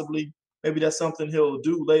possibly, maybe that's something he'll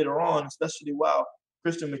do later on, especially while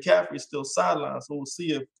Christian McCaffrey is still sidelined. So we'll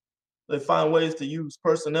see if they find ways to use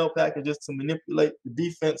personnel packages to manipulate the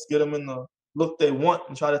defense, get them in the look they want,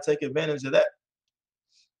 and try to take advantage of that.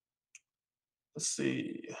 Let's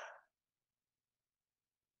see.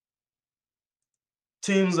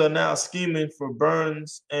 Teams are now scheming for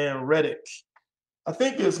Burns and Reddick. I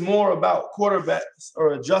think it's more about quarterbacks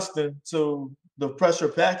are adjusting to the pressure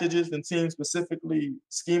packages than teams specifically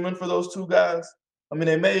scheming for those two guys. I mean,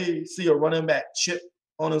 they may see a running back chip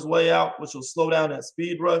on his way out, which will slow down that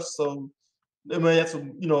speed rush. So they may have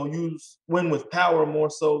to, win with power more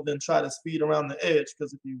so than try to speed around the edge.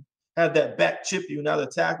 Because if you have that back chip you, now the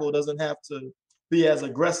tackle doesn't have to be as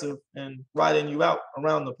aggressive and riding you out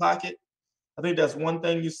around the pocket. I think that's one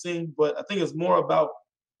thing you've seen. But I think it's more about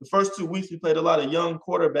the first 2 weeks we played a lot of young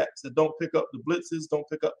quarterbacks that don't pick up the blitzes, don't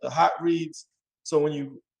pick up the hot reads. So when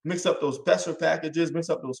you mix up those pressure packages, mix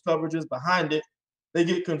up those coverages behind it, they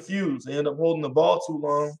get confused. They end up holding the ball too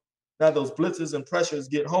long. Now those blitzes and pressures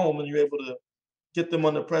get home and you're able to get them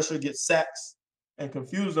under pressure, get sacks, and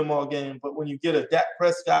confuse them all game. But when you get a Dak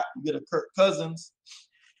Prescott, you get a Kirk Cousins,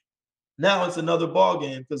 now it's another ball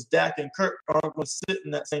game because Dak and Kirk aren't going to sit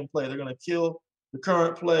in that same play. They're going to kill the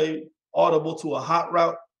current play, audible to a hot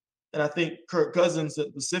route. And I think Kirk Cousins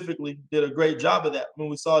specifically did a great job of that. When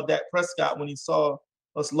we saw Dak Prescott, when he saw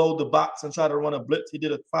us load the box and try to run a blitz, he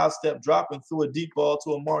did a 5-step drop and threw a deep ball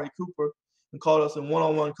to Amari Cooper and caught us in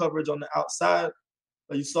one-on-one coverage on the outside.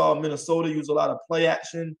 You saw Minnesota use a lot of play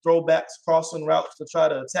action, throwbacks, crossing routes to try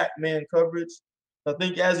to attack man coverage. I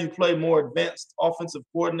think as you play more advanced offensive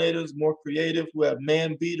coordinators, more creative, who have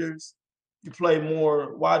man beaters, you play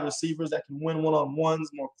more wide receivers that can win one-on-ones,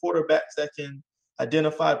 more quarterbacks that can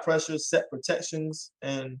identify pressures, set protections,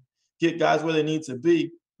 and get guys where they need to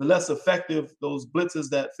be, the less effective those blitzes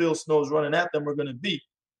that Phil Snow's running at them are going to be.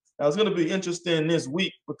 Now, it's going to be interesting this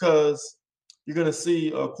week because you're going to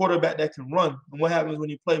see a quarterback that can run. And what happens when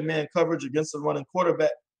you play man coverage against a running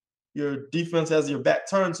quarterback? Your defense has your back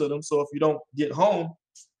turned to them. So if you don't get home,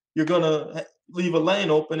 you're going to leave a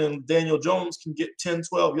lane open and Daniel Jones can get 10,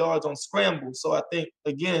 12 yards on scrambles. So I think,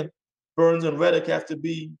 again, Burns and Reddick have to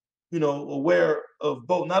be, aware of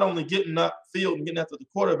both, not only getting up field and getting after the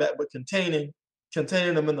quarterback, but containing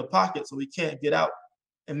them in the pocket so he can't get out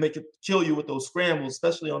and make it kill you with those scrambles,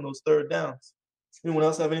 especially on those third downs. Anyone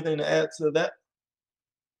else have anything to add to that?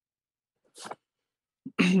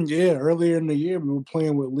 Yeah, earlier in the year we were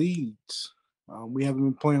playing with leads. We haven't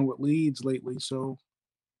been playing with leads lately, so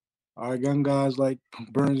our young guys like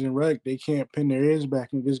Burns and Reddick, they can't pin their ears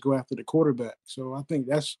back and just go after the quarterback. So I think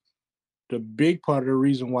that's the big part of the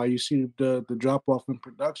reason why you see the drop off in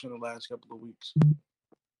production the last couple of weeks.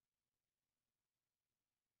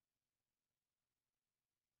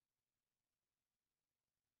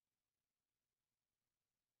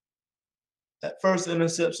 That first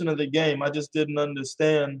interception of the game, I just didn't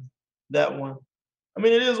understand that one. I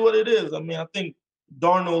mean, it is what it is. I mean, I think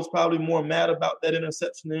Darnold's probably more mad about that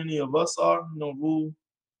interception than any of us are. Rule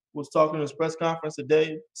was talking in his press conference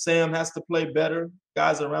today. Sam has to play better.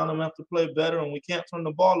 Guys around him have to play better, and we can't turn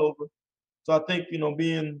the ball over. So I think,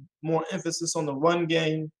 being more emphasis on the run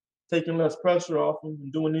game, taking less pressure off him,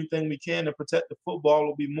 and doing anything we can to protect the football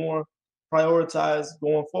will be more prioritized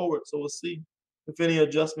going forward. So we'll see if any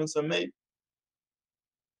adjustments are made.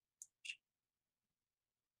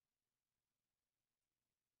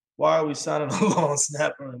 Why are we signing a long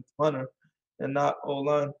snapper and punter and not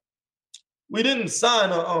O-line? We didn't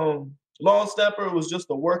sign a long snapper. It was just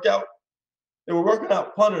a workout. They were working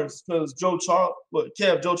out punters because Joe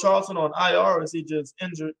Charlton on IR, or is he just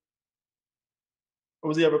injured? Or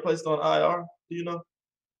was he ever placed on IR? Do you know?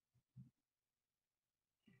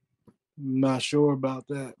 Not sure about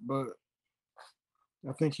that, but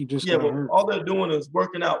I think he just got hurt. All they're doing is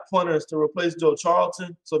working out punters to replace Joe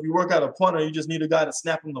Charlton. So if you work out a punter, you just need a guy to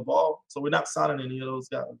snap him the ball. So we're not signing any of those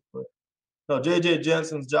guys. But no, J.J.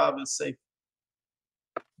 Jensen's job is safe.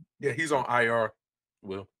 Yeah, he's on IR,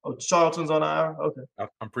 Will. Oh, Charlton's on IR? Okay.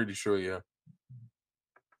 I'm pretty sure, yeah.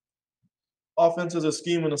 Offenses are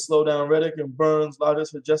scheming to slow down Reddick and Burns. A lot of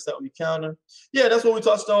this is just that we counter. Yeah, that's what we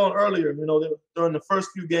touched on earlier. During the first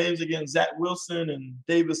few games against Zach Wilson and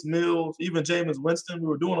Davis Mills, even Jameis Winston, we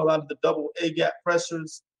were doing a lot of the double A-gap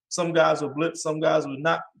pressures. Some guys would blitz, some guys would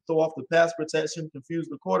not throw off the pass protection, confuse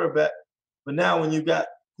the quarterback. But now when you got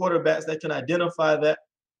quarterbacks that can identify that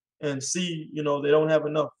and see, they don't have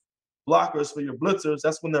enough blockers for your blitzers,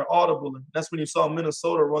 that's when they're audible. And that's when you saw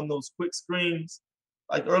Minnesota run those quick screens.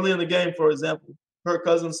 Like early in the game, for example, Kirk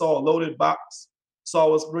Cousins saw a loaded box,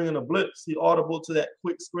 saw us bringing a blitz. He audible to that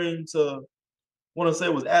quick screen to, I want to say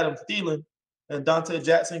it was Adam Thielen. And Dante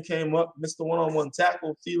Jackson came up, missed the one-on-one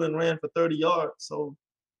tackle. Thielen ran for 30 yards. So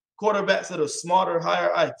quarterbacks that are smarter, higher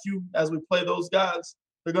IQ, as we play those guys,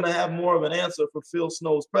 they're going to have more of an answer for Phil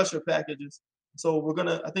Snow's pressure packages. So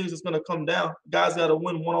I think it's just going to come down. Guys got to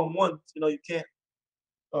win one-on-one. You can't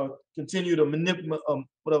continue to manipulate,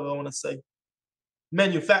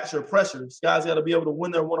 manufacture pressures. Guys got to be able to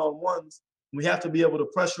win their one-on-ones. We have to be able to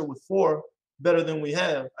pressure with 4 better than we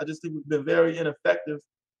have. I just think we've been very ineffective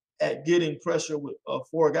at getting pressure with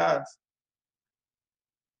 4 guys.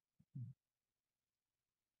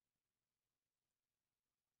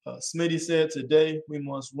 Smitty said today we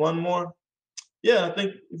must run more. Yeah, I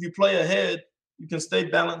think if you play ahead, you can stay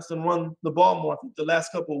balanced and run the ball more. I think the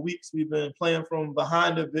last couple of weeks we've been playing from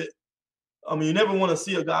behind a bit. I mean, you never want to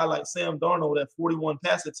see a guy like Sam Darnold at 41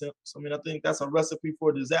 pass attempts. I mean, I think that's a recipe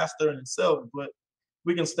for disaster in itself. But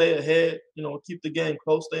we can stay ahead, keep the game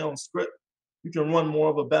close, stay on script. We can run more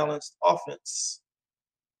of a balanced offense.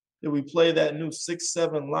 If we play that new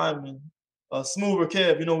 6'7" lineman, Smooth or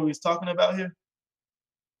Kev, you know what he's talking about here?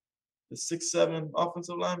 The 6'7"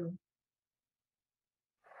 offensive lineman?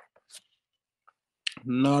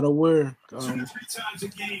 Not aware. 2 to 3 times a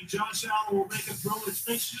game, Josh Allen will make a throw. It's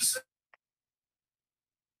fixtures.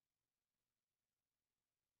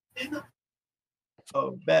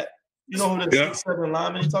 Back. You know who the 6'7"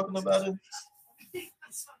 lineman he's talking about is?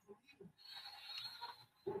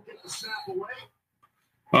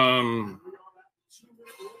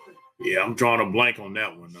 Yeah, I'm drawing a blank on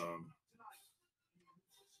that one.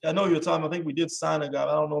 I know you're talking. I think we did sign a guy.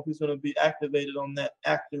 I don't know if he's going to be activated on that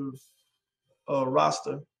active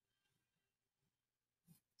roster.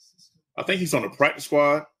 I think he's on the practice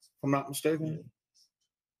squad, if I'm not mistaken.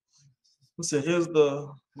 Listen, here's the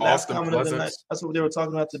last comment of the night. That's what they were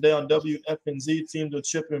talking about today on WFNZ. Teams are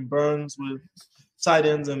chipping Burns with tight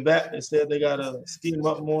ends and back. They said they got to scheme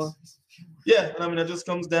up more. Yeah, I mean, it just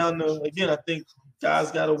comes down to, again, I think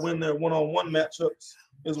guys got to win their one-on-one matchups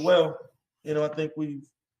as well. I think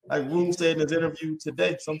like Room said in his interview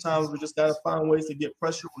today, sometimes we just got to find ways to get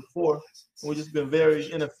pressure with 4. And we've just been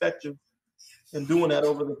very ineffective in doing that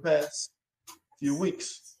over the past few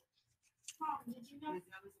weeks.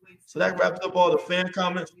 So that wraps up all the fan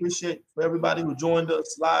comments. Appreciate for everybody who joined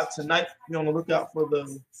us live tonight. Be on the lookout for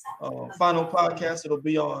the final podcast. It'll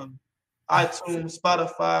be on iTunes,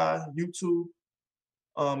 Spotify, YouTube.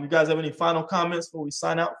 You guys have any final comments before we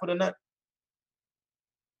sign out for the night?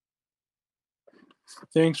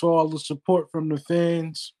 Thanks for all the support from the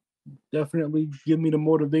fans. Definitely give me the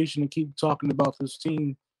motivation to keep talking about this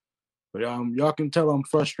team. But y'all can tell I'm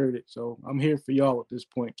frustrated, so I'm here for y'all at this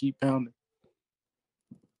point. Keep pounding.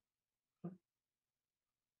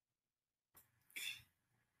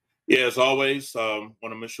 Yeah, as always, want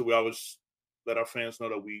to make sure we always let our fans know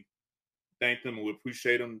that we thank them and we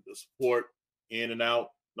appreciate them, the support in and out,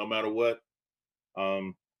 no matter what.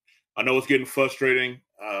 I know it's getting frustrating.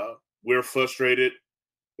 We're frustrated.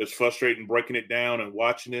 It's frustrating breaking it down and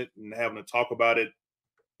watching it and having to talk about it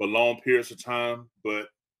for long periods of time. But,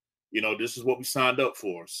 this is what we signed up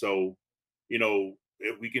for. So,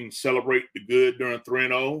 if we can celebrate the good during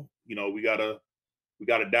 3-0, we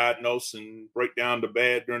gotta diagnose and break down the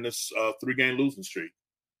bad during this 3-game losing streak.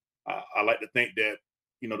 I like to think that,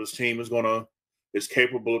 this team is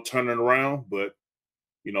capable of turning around, but,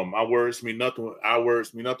 my words mean nothing. Our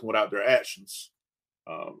words mean nothing without their actions.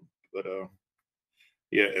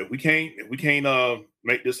 Yeah, if we can't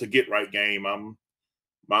make this a get right game,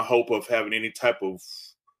 my hope of having any type of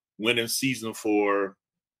winning season for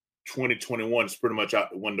 2021 is pretty much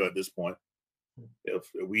out the window at this point. If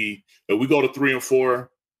we go to 3-4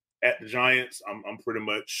 at the Giants, I'm just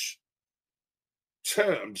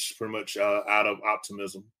pretty much out of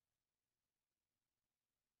optimism.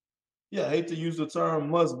 Yeah, I hate to use the term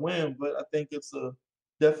must win, but I think it's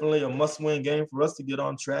definitely a must-win game for us to get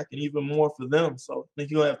on track, and even more for them. So I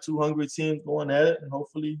think you'll have 2 hungry teams going at it, and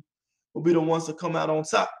hopefully we'll be the ones to come out on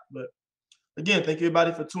top. But again, thank you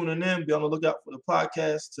everybody for tuning in. Be on the lookout for the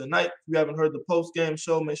podcast tonight. If you haven't heard the post-game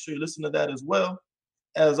show, make sure you listen to that as well.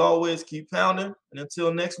 As always, keep pounding, and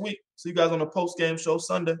until next week, see you guys on the post-game show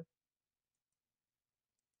Sunday.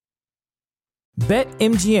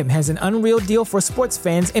 BetMGM has an unreal deal for sports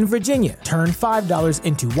fans in Virginia. Turn $5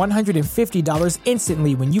 into $150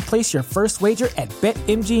 instantly when you place your first wager at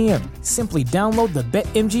BetMGM. Simply download the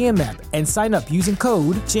BetMGM app and sign up using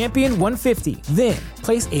code Champion150. Then,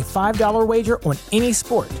 place a $5 wager on any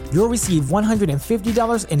sport. You'll receive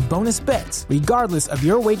 $150 in bonus bets, regardless of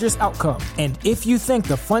your wager's outcome. And if you think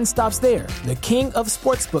the fun stops there, the King of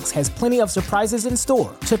Sportsbooks has plenty of surprises in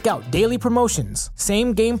store. Check out daily promotions,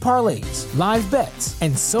 same-game parlays, live bets,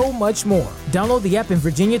 and so much more. Download the app in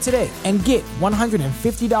Virginia today and get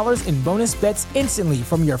 $150 in bonus bets instantly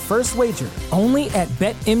from your first wager. Only at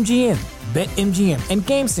BetMGM. BetMGM and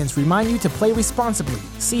GameSense remind you to play responsibly.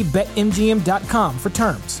 See BetMGM.com for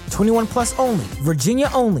terms. 21 plus only. Virginia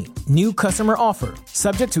only. New customer offer.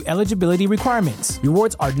 Subject to eligibility requirements.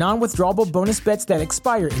 Rewards are non-withdrawable bonus bets that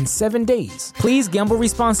expire in 7 days. Please gamble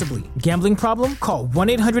responsibly. Gambling problem? Call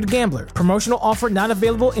 1-800-GAMBLER. Promotional offer not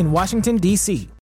available in Washington, D.C.